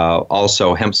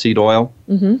 Also, hemp seed oil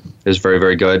is very,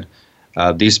 very good.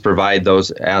 These provide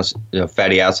those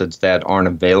fatty acids that aren't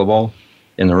available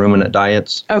in the ruminant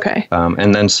diets. Okay.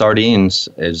 And then sardines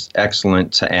is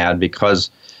excellent to add because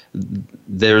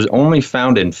there's only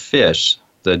found in fish,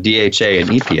 the DHA and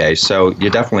EPA, so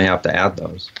you definitely have to add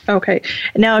those. Okay.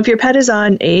 Now, if your pet is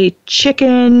on a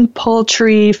chicken,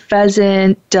 poultry,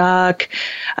 pheasant, duck,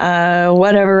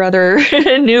 whatever other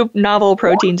new novel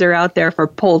proteins are out there for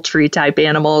poultry-type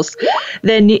animals,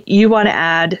 then you want to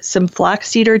add some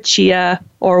flaxseed or chia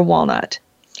or walnut.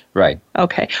 Right.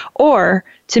 Okay. Or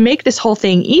to make this whole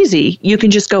thing easy, you can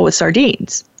just go with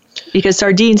sardines, because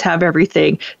sardines have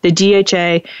everything, the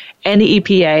DHA and the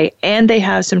EPA, and they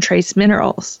have some trace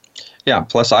minerals. Yeah,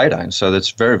 plus iodine. So that's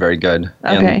very, very good.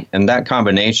 Okay. And that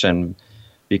combination,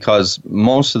 because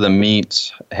most of the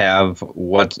meats have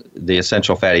what the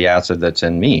essential fatty acid that's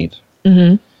in meat,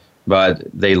 but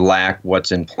they lack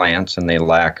what's in plants and they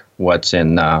lack what's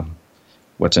in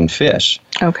fish.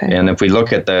 Okay. And if we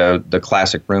look at the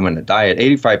classic ruminant diet,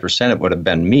 85% it would have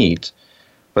been meat,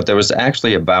 but there was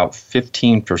actually about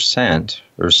 15%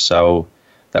 or so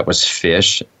that was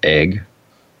fish, egg,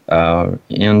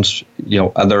 and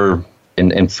other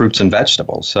in fruits and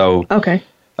vegetables. So okay.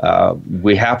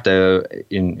 We have to,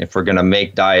 if we're going to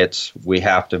make diets, we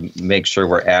have to make sure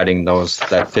we're adding that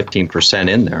 15%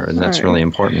 in there, and that's really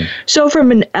important. So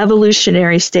from an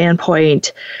evolutionary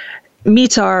standpoint,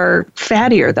 meats are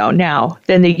fattier, though, now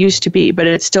than they used to be, but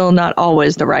it's still not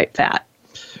always the right fat.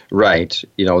 Right.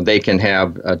 They can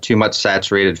have too much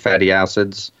saturated fatty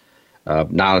acids,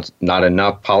 not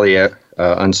enough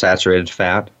unsaturated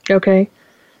fat. Okay.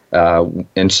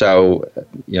 And so,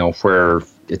 where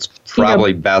it's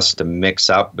probably best to mix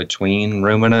up between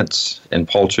ruminants and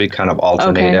poultry, kind of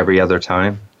alternate every other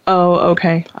time. Oh,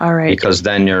 okay. All right. Because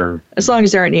then as long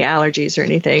as there aren't any allergies or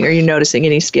anything, are you noticing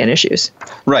any skin issues?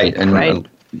 Right. And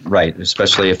right.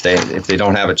 Especially if they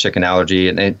don't have a chicken allergy.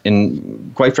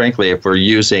 And quite frankly, if we're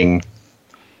using,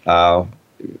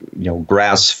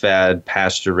 grass-fed,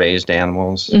 pasture-raised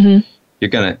animals,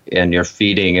 you're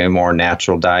feeding a more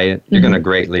natural diet, you're going to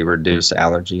greatly reduce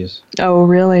allergies. Oh,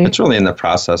 really? It's really in the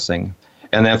processing.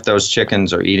 And if those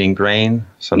chickens are eating grain,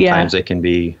 sometimes they can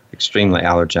be extremely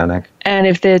allergenic. And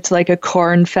if it's like a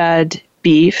corn-fed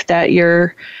beef that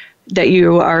you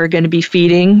are going to be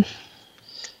feeding?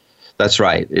 That's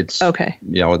right. It's okay.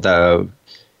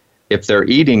 If they're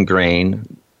eating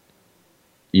grain,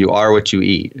 you are what you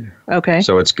eat. Okay.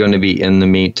 So it's going to be in the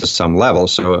meat to some level.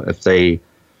 So if they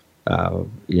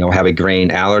have a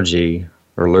grain allergy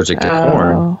or allergic to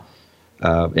corn,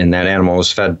 and that animal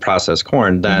is fed processed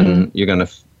corn, then you're going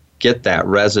to get that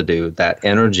residue, that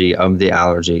energy of the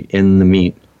allergy in the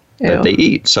meat that they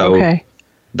eat. So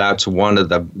that's one of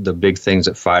the big things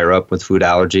that fire up with food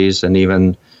allergies and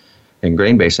even in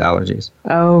grain-based allergies.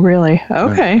 Oh, really?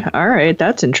 Okay. All right.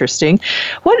 That's interesting.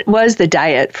 What was the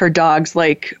diet for dogs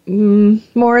like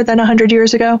more than 100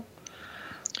 years ago?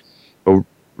 Oh,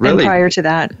 really? And prior to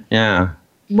that? Yeah.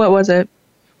 What was it?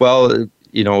 Well,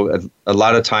 a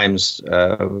lot of times,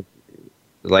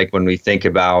 like when we think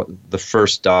about the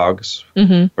first dogs,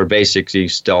 were basically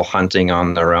still hunting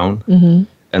on their own,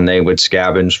 and they would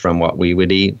scavenge from what we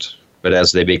would eat. But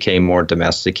as they became more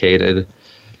domesticated,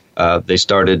 they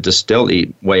started to still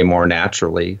eat way more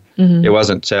naturally. It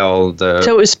wasn't till So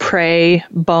it was prey,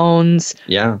 bones,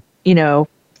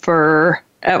 fur,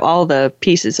 all the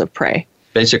pieces of prey.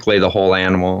 Basically the whole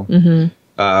animal.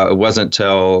 It wasn't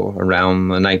till around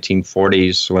the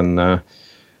 1940s when the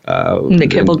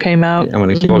kibble came out. And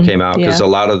when the kibble came out, because a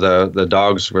lot of the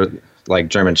dogs were, like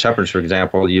German Shepherds, for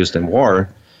example, used in war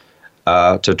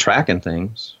to track and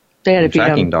things. They had to feed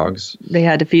tracking dogs. They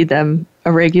had to feed them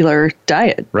a regular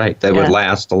diet. Right. That would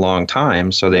last a long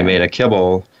time. So they made a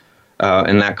kibble,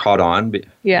 and that caught on,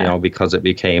 because it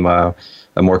became a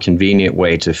more convenient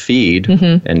way to feed,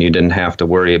 and you didn't have to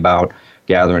worry about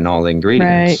gathering all the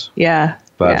ingredients. Right. Yeah.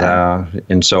 But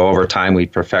and so over time we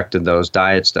perfected those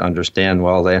diets to understand,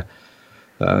 well, the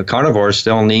carnivores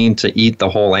still need to eat the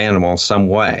whole animal some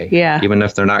way. Yeah. Even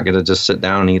if they're not going to just sit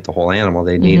down and eat the whole animal,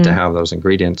 they need to have those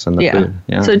ingredients in the food.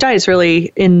 Yeah. So diets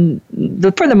really,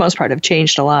 for the most part, have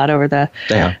changed a lot over the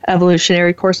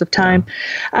evolutionary course of time.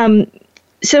 Yeah.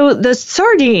 So the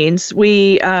sardines,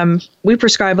 we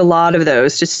prescribe a lot of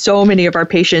those to so many of our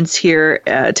patients here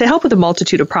to help with a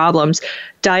multitude of problems,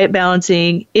 diet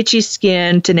balancing, itchy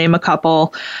skin, to name a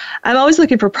couple. I'm always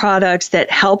looking for products that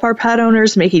help our pet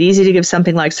owners, make it easy to give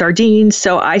something like sardines.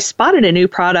 So I spotted a new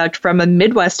product from a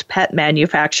Midwest pet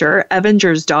manufacturer,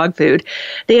 Avenger's Dog Food.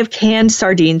 They have canned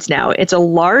sardines now. It's a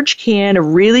large can, a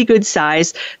really good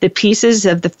size. The pieces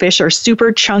of the fish are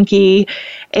super chunky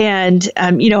and,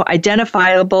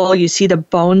 identifiable. You see the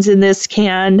bones in this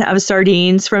can of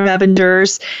sardines from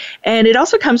Avenger's. And it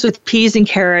also comes with peas and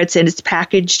carrots, and it's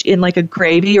packaged in like a gray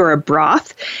gravy or a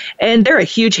broth. And they're a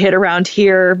huge hit around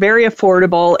here, very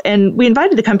affordable. And we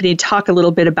invited the company to talk a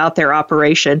little bit about their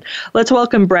operation. Let's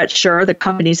welcome Brett Schur, the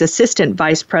company's Assistant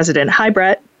Vice President. Hi,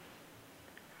 Brett.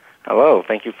 Hello.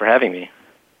 Thank you for having me.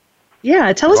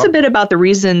 Yeah, tell us a bit about the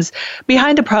reasons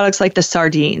behind the products like the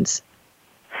sardines.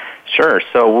 Sure.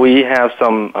 So we have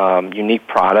some unique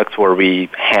products where we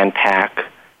hand pack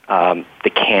the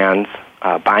cans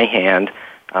by hand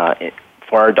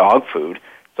for our dog food.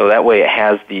 So that way it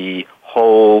has the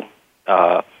whole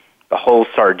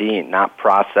sardine, not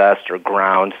processed or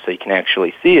ground, so you can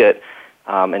actually see it.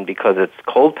 And because it's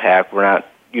cold packed, we're not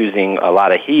using a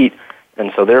lot of heat,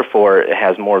 and so therefore it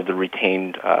has more of the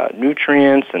retained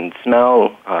nutrients and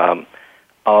smell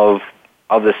of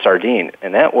the sardine.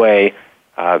 And that way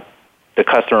the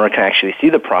customer can actually see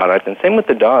the product. And same with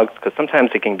the dogs, because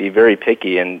sometimes it can be very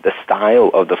picky, and the style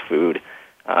of the food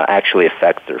actually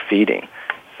affects their feeding.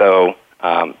 So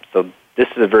this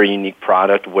is a very unique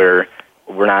product where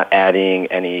we're not adding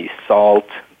any salt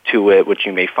to it, which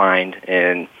you may find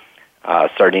in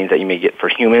sardines that you may get for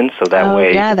humans. So that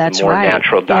way it's a more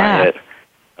natural diet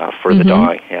for the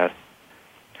dog. Yeah.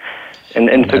 And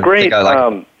it's a great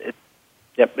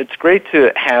it's great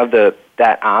to have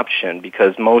that option,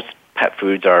 because most pet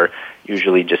foods are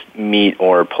usually just meat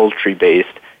or poultry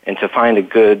based, and to find a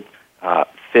good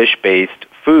fish based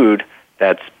food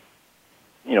that's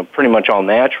pretty much all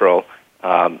natural,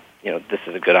 this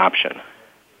is a good option.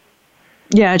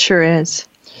 Yeah, it sure is.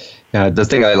 Yeah, the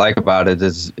thing I like about it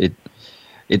is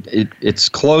it's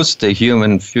close to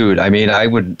human food. I mean, I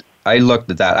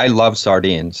looked at that. I love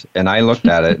sardines, and I looked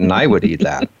at it, and I would eat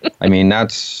that.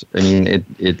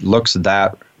 It looks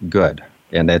that good,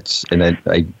 and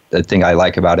the thing I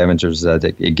like about Image is that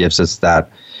it gives us that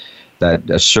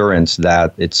assurance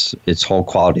that it's whole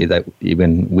quality that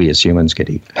even we as humans could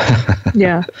eat.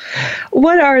 Yeah.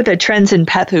 What are the trends in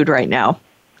pet food right now?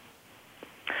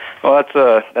 Well,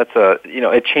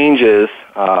 it changes.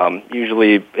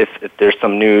 Usually, if there's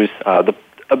some news,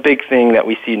 a big thing that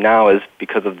we see now is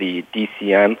because of the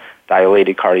DCM,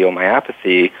 dilated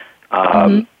cardiomyopathy.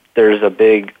 There's a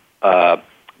big.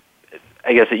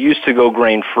 I guess it used to go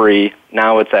grain-free.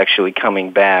 Now it's actually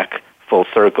coming back full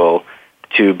circle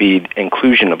to be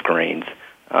inclusion of grains.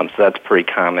 So that's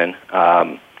pretty common.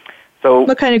 So,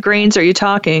 what kind of grains are you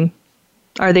talking?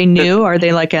 Are they new? Are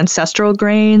they like ancestral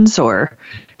grains or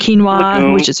quinoa,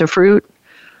 legume, which is a fruit?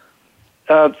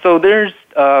 So there's,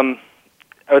 I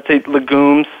would say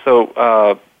legumes,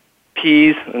 so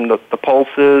peas and the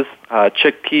pulses,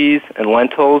 chickpeas and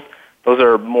lentils. Those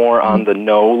are more on the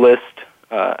no list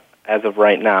as of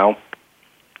right now.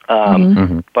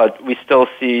 But we still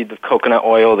see the coconut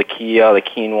oil, the chia, the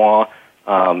quinoa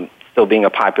still being a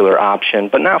popular option,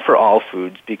 but not for all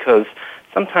foods, because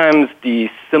sometimes the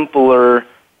simpler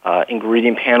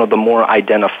ingredient panel, the more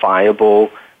identifiable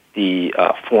the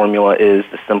formula is,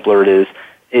 the simpler it is.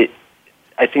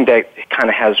 I think that kind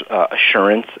of has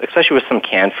assurance, especially with some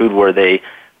canned food where they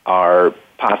are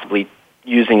possibly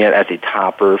using it as a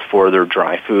topper for their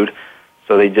dry food.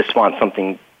 So they just want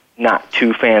something not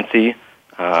too fancy,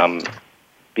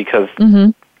 because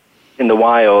in the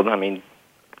wild, a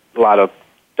lot of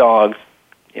dogs,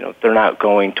 they're not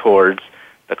going towards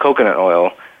the coconut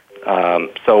oil.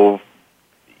 So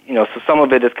some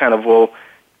of it is kind of, well,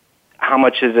 how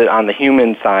much is it on the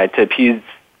human side to appease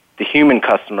the human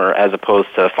customer as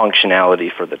opposed to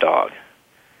functionality for the dog?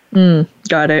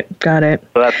 Got it.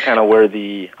 So that's kind of where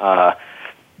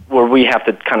where we have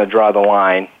to kind of draw the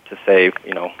line to say,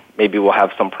 maybe we'll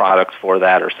have some products for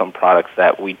that, or some products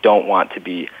that we don't want to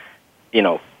be,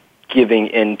 giving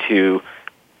into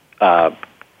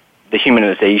the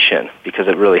humanization, because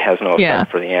it really has no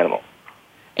effect for the animal.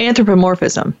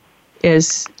 Anthropomorphism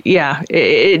is,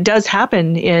 it does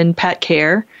happen in pet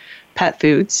care, pet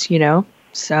foods,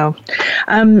 So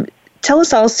tell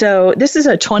us also, this is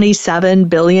a $27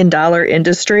 billion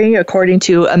industry, according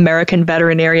to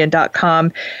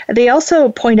AmericanVeterinarian.com. They also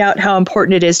point out how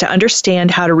important it is to understand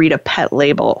how to read a pet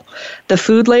label. The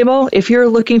food label, if you're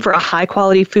looking for a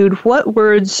high-quality food, what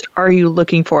words are you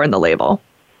looking for in the label?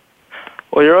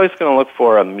 Well, you're always going to look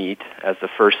for a meat as the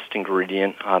first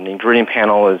ingredient. The ingredient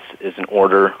panel is an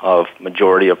order of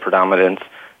majority of predominance,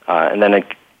 and then it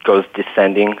goes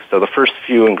descending. So the first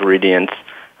few ingredients,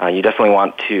 you definitely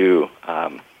want to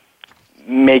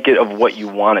make it of what you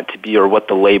want it to be, or what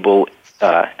the label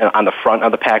on the front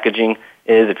of the packaging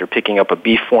is. If you're picking up a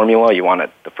beef formula, you want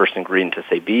the first ingredient to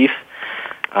say beef,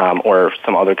 or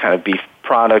some other kind of beef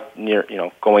product near,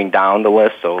 going down the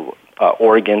list. So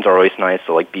organs are always nice,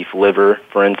 so like beef liver,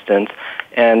 for instance.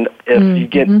 And if you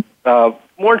get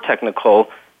more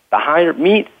technical, the higher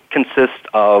meat consists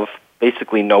of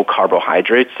basically no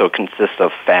carbohydrates, so it consists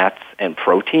of fats and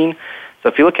protein. So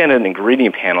if you look at an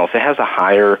ingredient panel, if it has a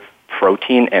higher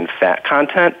protein and fat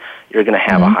content, you're going to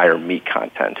have a higher meat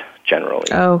content generally.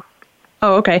 Oh,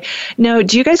 okay. Now,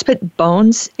 do you guys put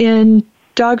bones in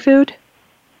dog food?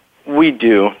 We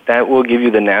do. That will give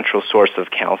you the natural source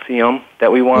of calcium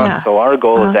that we want. Yeah. So our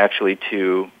goal is actually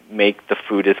to make the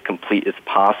food as complete as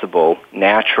possible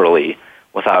naturally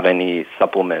without any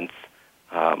supplements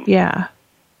of the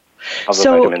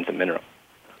vitamins and minerals.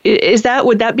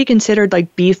 Would that be considered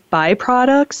like beef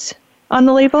byproducts on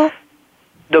the label?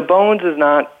 The bones is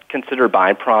not considered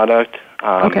byproduct.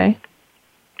 Okay.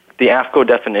 The AAFCO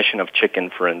definition of chicken,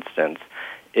 for instance,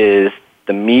 is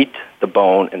the meat, the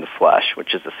bone, and the flesh,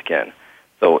 which is the skin.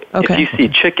 So if you see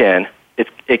chicken,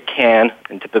 it can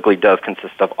and typically does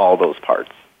consist of all those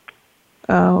parts.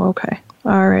 Oh, okay.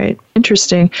 All right.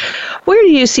 Interesting. Where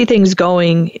do you see things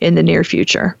going in the near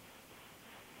future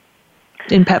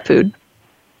in pet food?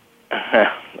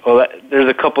 Well, there's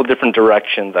a couple different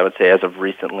directions, I would say, as of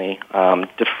recently.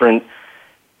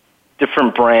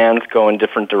 Different brands go in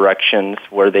different directions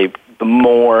where the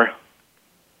more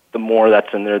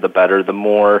that's in there, the better. The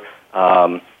more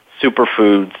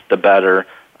superfoods, the better.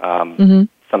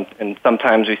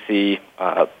 Sometimes we see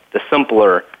the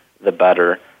simpler, the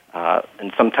better.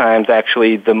 And sometimes,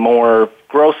 actually, the more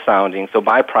gross sounding. So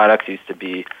byproducts used to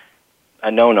be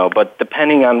a no-no, but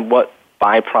depending on what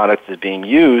byproduct is being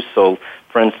used, so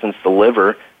for instance, the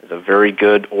liver is a very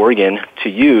good organ to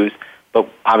use, but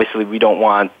obviously we don't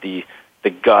want the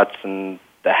guts and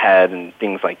the head and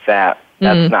things like that.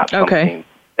 That's not something.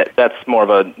 That's more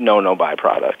of a no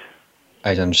byproduct.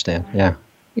 I understand. Yeah.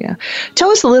 Yeah. Tell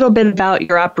us a little bit about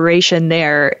your operation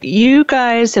there. You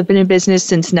guys have been in business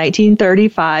since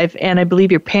 1935, and I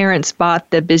believe your parents bought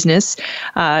the business.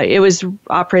 It was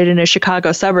operated in a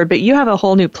Chicago suburb, but you have a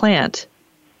whole new plant.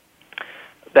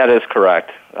 That is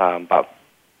correct.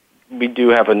 We do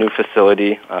have a new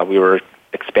facility. We were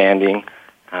expanding,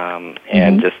 and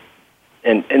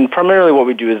primarily what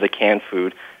we do is the canned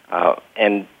food,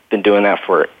 and been doing that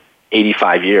for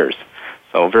 85 years.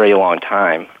 So a very long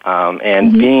time.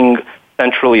 And being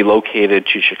centrally located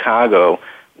to Chicago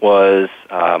was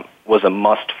a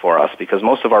must for us because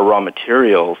most of our raw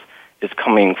materials is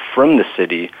coming from the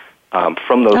city,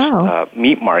 from those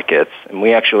meat markets, and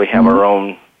we actually have our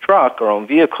own truck, our own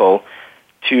vehicle.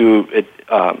 It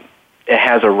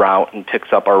has a route and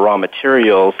picks up our raw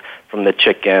materials from the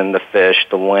chicken, the fish,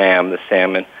 the lamb, the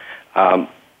salmon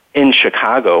in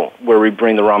Chicago, where we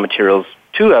bring the raw materials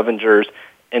to Evangers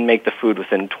and make the food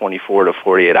within 24 to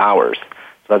 48 hours.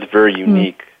 So that's very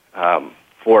unique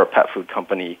for a pet food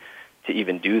company to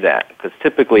even do that. Because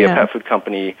typically a pet food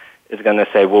company is going to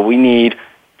say, well, we need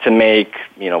to make,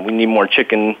 we need more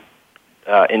chicken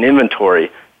in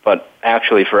inventory. But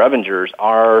actually for Evangers,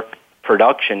 our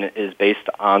production is based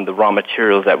on the raw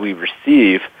materials that we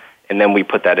receive, and then we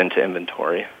put that into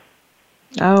inventory.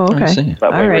 Oh, okay.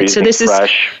 All right. So this is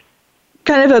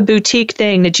kind of a boutique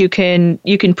thing that you can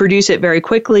produce it very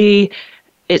quickly.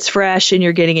 It's fresh, and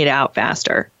you're getting it out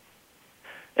faster.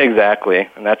 Exactly,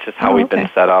 and that's just how we've been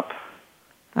set up.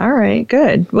 All right,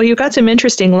 good. Well, you've got some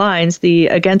interesting lines. The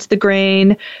Against the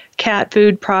Grain cat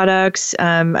food products.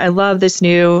 I love this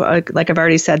new, like I've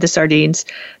already said, the sardines.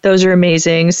 Those are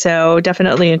amazing. So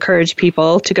definitely encourage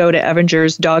people to go to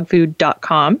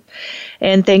EvangersDogFood.com.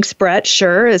 And thanks, Brett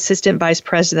Scher, Assistant Vice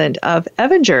President of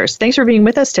Evangers. Thanks for being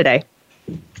with us today.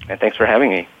 And thanks for having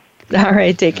me. All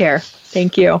right, take care.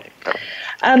 Thank you.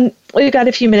 We've got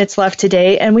a few minutes left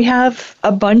today, and we have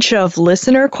a bunch of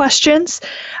listener questions.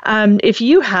 If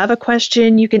you have a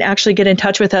question, you can actually get in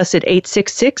touch with us at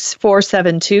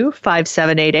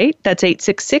 866-472-5788. That's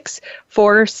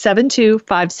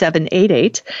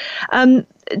 866-472-5788.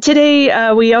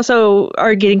 Today, we also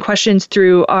are getting questions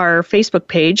through our Facebook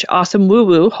page, Awesome Woo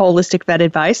Woo Holistic Vet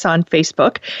Advice on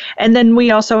Facebook. And then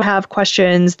we also have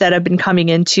questions that have been coming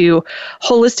into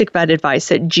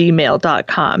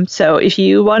holisticvetadvice@gmail.com. So if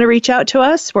you want to reach out to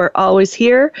us, we're always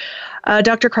here.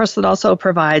 Dr. Carlson also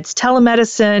provides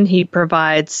telemedicine. He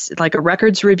provides like a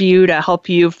records review to help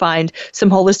you find some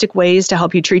holistic ways to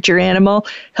help you treat your animal.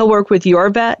 He'll work with your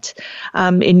vet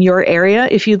in your area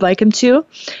if you'd like him to.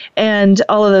 And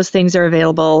all of those things are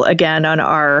available, again, on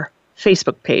our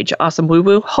Facebook page, Awesome Woo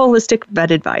Woo Holistic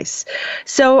Vet Advice.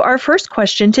 So our first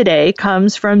question today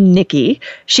comes from Nikki.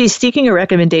 She's seeking a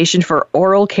recommendation for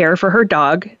oral care for her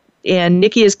dog, and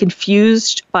Nikki is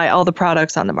confused by all the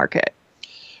products on the market.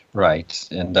 Right,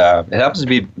 and it happens to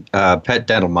be Pet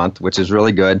Dental Month, which is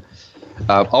really good.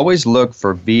 Always look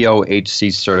for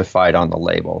VOHC certified on the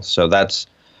label. So that's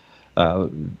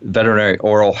Veterinary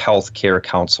Oral Health Care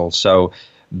Council. So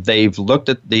they've looked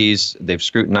at these, they've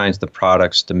scrutinized the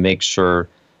products to make sure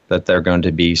that they're going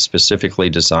to be specifically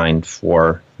designed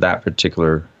for that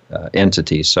particular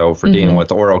entity. So for dealing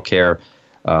with oral care,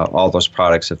 all those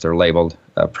products, if they're labeled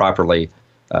properly,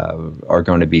 are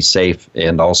going to be safe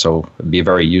and also be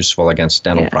very useful against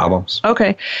dental problems.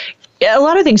 Okay. A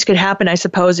lot of things could happen, I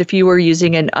suppose, if you were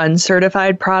using an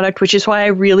uncertified product, which is why I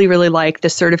really, really like the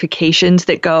certifications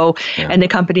that go and the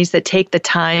companies that take the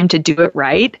time to do it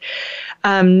right.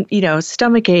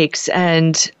 Stomach aches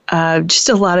and just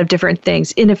a lot of different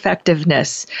things,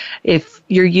 ineffectiveness, if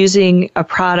you're using a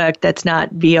product that's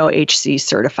not VOHC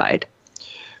certified.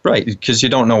 Right, because you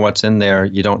don't know what's in there,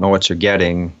 you don't know what you're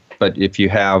getting. But if you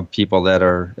have people that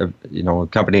are,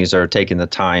 companies that are taking the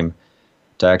time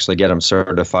to actually get them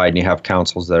certified, and you have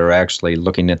councils that are actually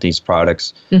looking at these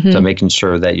products to making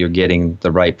sure that you're getting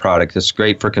the right product. It's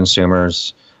great for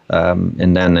consumers,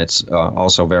 and then it's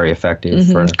also very effective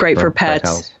for great for pets. Pet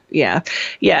health. Yeah.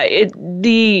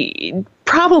 The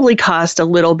probably cost a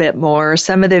little bit more,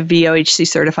 some of the VOHC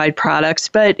certified products,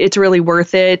 but it's really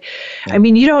worth it. Yeah. I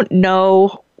mean, you don't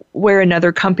know where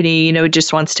another company,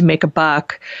 just wants to make a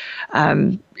buck.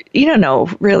 You don't know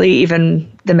really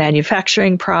even the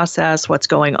manufacturing process, what's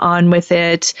going on with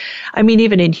it. I mean,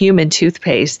 even in human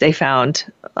toothpaste, they found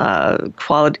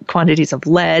quantities of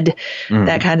lead,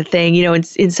 that kind of thing.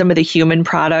 In some of the human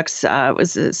products, it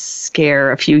was a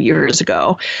scare a few years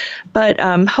ago. But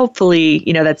hopefully,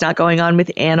 that's not going on with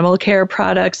animal care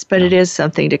products, but it is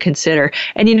something to consider.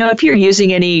 And, if you're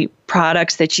using any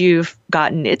products that you've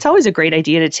gotten, it's always a great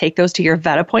idea to take those to your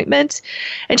vet appointment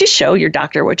and just show your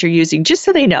doctor what you're using, just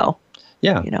so they know.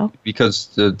 Yeah, because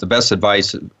the best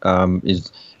advice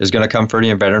is going to come from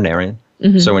your veterinarian.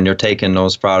 So when you're taking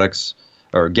those products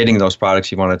or getting those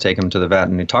products, you want to take them to the vet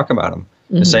and you talk about them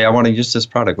and say, I want to use this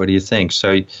product. What do you think?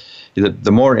 So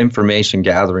the more information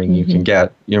gathering you can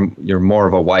get, you're more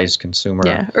of a wise consumer.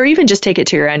 Yeah, or even just take it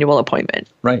to your annual appointment.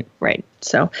 Right.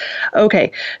 So,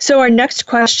 okay. So our next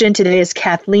question today is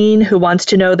Kathleen, who wants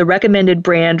to know the recommended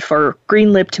brand for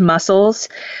green-lipped mussels.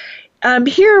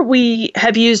 Here we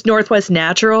have used Northwest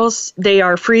Naturals. They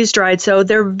are freeze-dried, so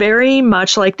they're very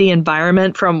much like the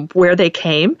environment from where they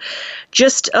came.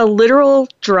 Just a literal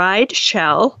dried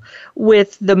shell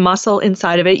with the mussel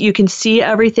inside of it. You can see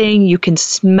everything. You can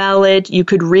smell it. You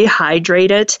could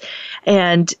rehydrate it.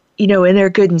 And, and they're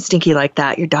good and stinky like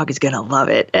that. Your dog is going to love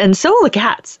it. And so will the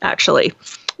cats, actually.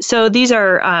 So these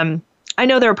are... I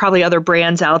know there are probably other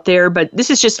brands out there, but this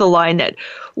is just the line that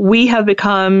we have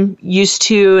become used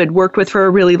to and worked with for a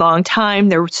really long time.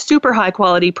 They're super high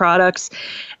quality products,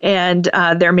 and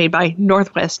they're made by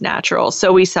Northwest Naturals.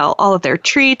 So we sell all of their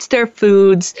treats, their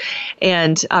foods,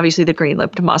 and obviously the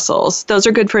green-lipped mussels. Those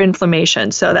are good for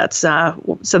inflammation. So that's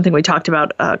something we talked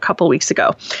about a couple weeks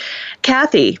ago.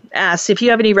 Kathy asks if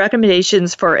you have any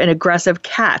recommendations for an aggressive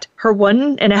cat. Her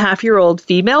 1.5-year-old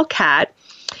female cat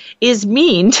is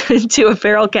mean to a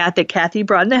feral cat that Kathy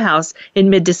brought in the house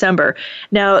in mid-December.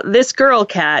 Now, this girl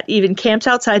cat even camps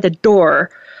outside the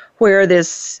door where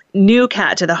this new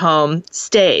cat to the home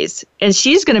stays, and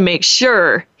she's going to make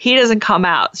sure he doesn't come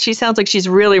out. She sounds like she's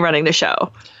really running the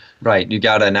show. Right. You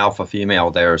got an alpha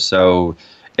female there, so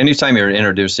anytime you're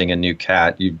introducing a new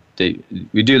cat, you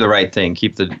do the right thing.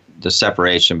 Keep the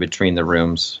separation between the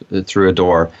rooms through a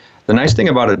door. The nice thing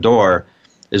about a door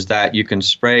is that you can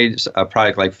spray a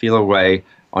product like Feel Away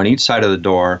on each side of the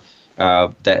door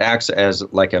that acts as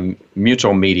like a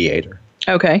mutual mediator.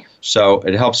 Okay. So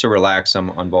it helps to relax them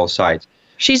on both sides.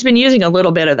 She's been using a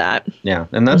little bit of that. Yeah,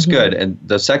 and that's good. And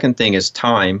the second thing is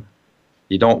time.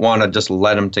 You don't want to just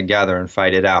let them together and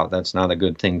fight it out. That's not a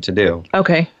good thing to do.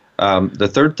 Okay. The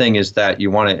third thing is that you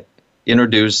want to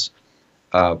introduce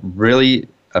really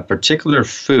a particular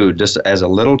food just as a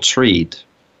little treat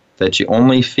that you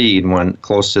only feed when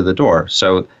close to the door.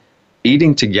 So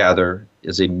eating together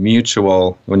is a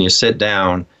mutual, when you sit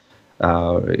down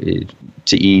to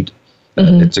eat,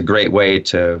 it's a great way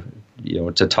to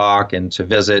talk and to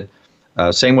visit.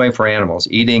 Same way for animals.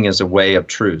 Eating is a way of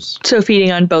truce. So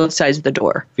feeding on both sides of the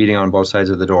door. Feeding on both sides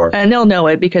of the door. And they'll know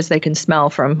it because they can smell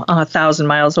from 1,000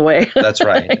 miles away. That's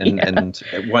right. And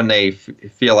when they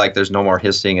feel like there's no more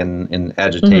hissing and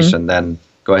agitation, then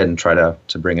go ahead and try to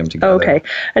bring them together. Okay.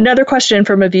 Another question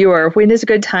from a viewer. When is a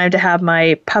good time to have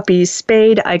my puppies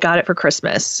spayed? I got it for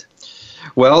Christmas.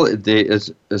 Well,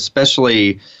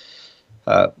 especially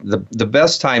the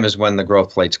best time is when the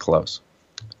growth plates close.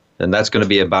 And that's going to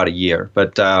be about a year.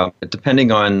 But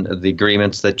depending on the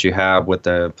agreements that you have with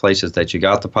the places that you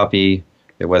got the puppy,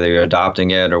 whether you're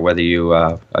adopting it or whether you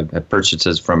purchase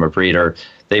it from a breeder,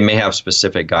 they may have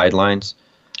specific guidelines.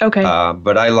 Okay.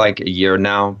 But I like a year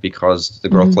now because the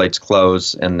growth plates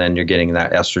close, and then you're getting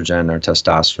that estrogen or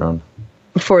testosterone.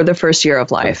 For the first year of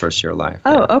life. For the first year of life.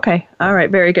 Oh, okay. All right.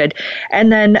 Very good.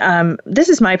 And then this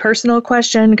is my personal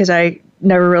question, because I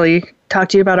never really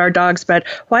talked to you about our dogs, but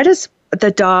why does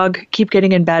the dog keep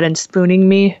getting in bed and spooning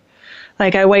me?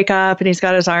 Like, I wake up and he's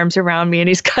got his arms around me and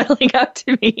he's cuddling up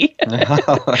to me.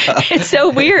 It's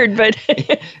so weird, but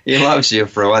he loves you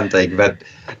for one thing. But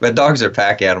dogs are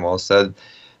pack animals, so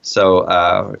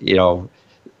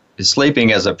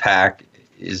sleeping as a pack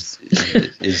is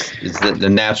the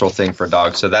natural thing for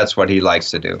dogs. So that's what he likes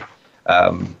to do.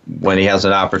 When he has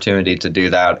an opportunity to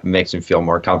do that, it makes him feel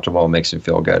more comfortable, makes him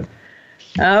feel good.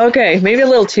 Okay, maybe a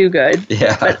little too good.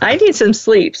 Yeah. But I need some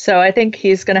sleep, so I think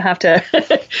he's going to have to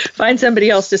find somebody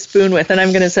else to spoon with, and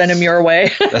I'm going to send him your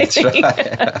way. That's right.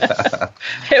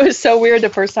 It was so weird the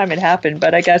first time it happened,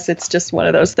 but I guess it's just one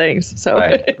of those things. So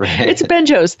right. It's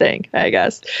Benjo's thing, I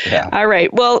guess. Yeah. All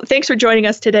right. Well, thanks for joining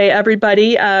us today,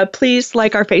 everybody. Please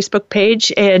like our Facebook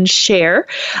page and share.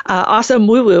 Awesome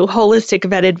Woo Woo Holistic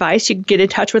Vet Advice. You can get in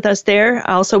touch with us there.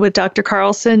 Also with Dr.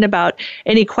 Carlson about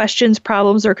any questions,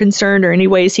 problems, or concern, or any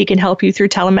ways he can help you through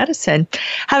telemedicine.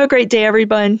 Have a great day,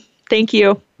 everyone. Thank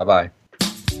you. Bye-bye.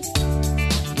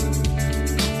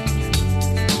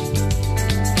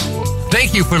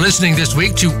 Thank you for listening this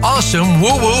week to Awesome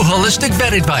Woo Woo Holistic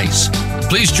Vet Advice.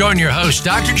 Please join your hosts,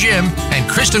 Dr. Jim and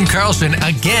Kristen Carlson,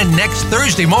 again next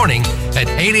Thursday morning at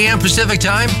 8 a.m. Pacific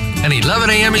Time and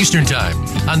 11 a.m. Eastern Time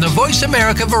on the Voice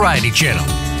America Variety Channel.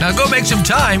 Now go make some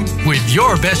time with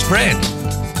your best friend.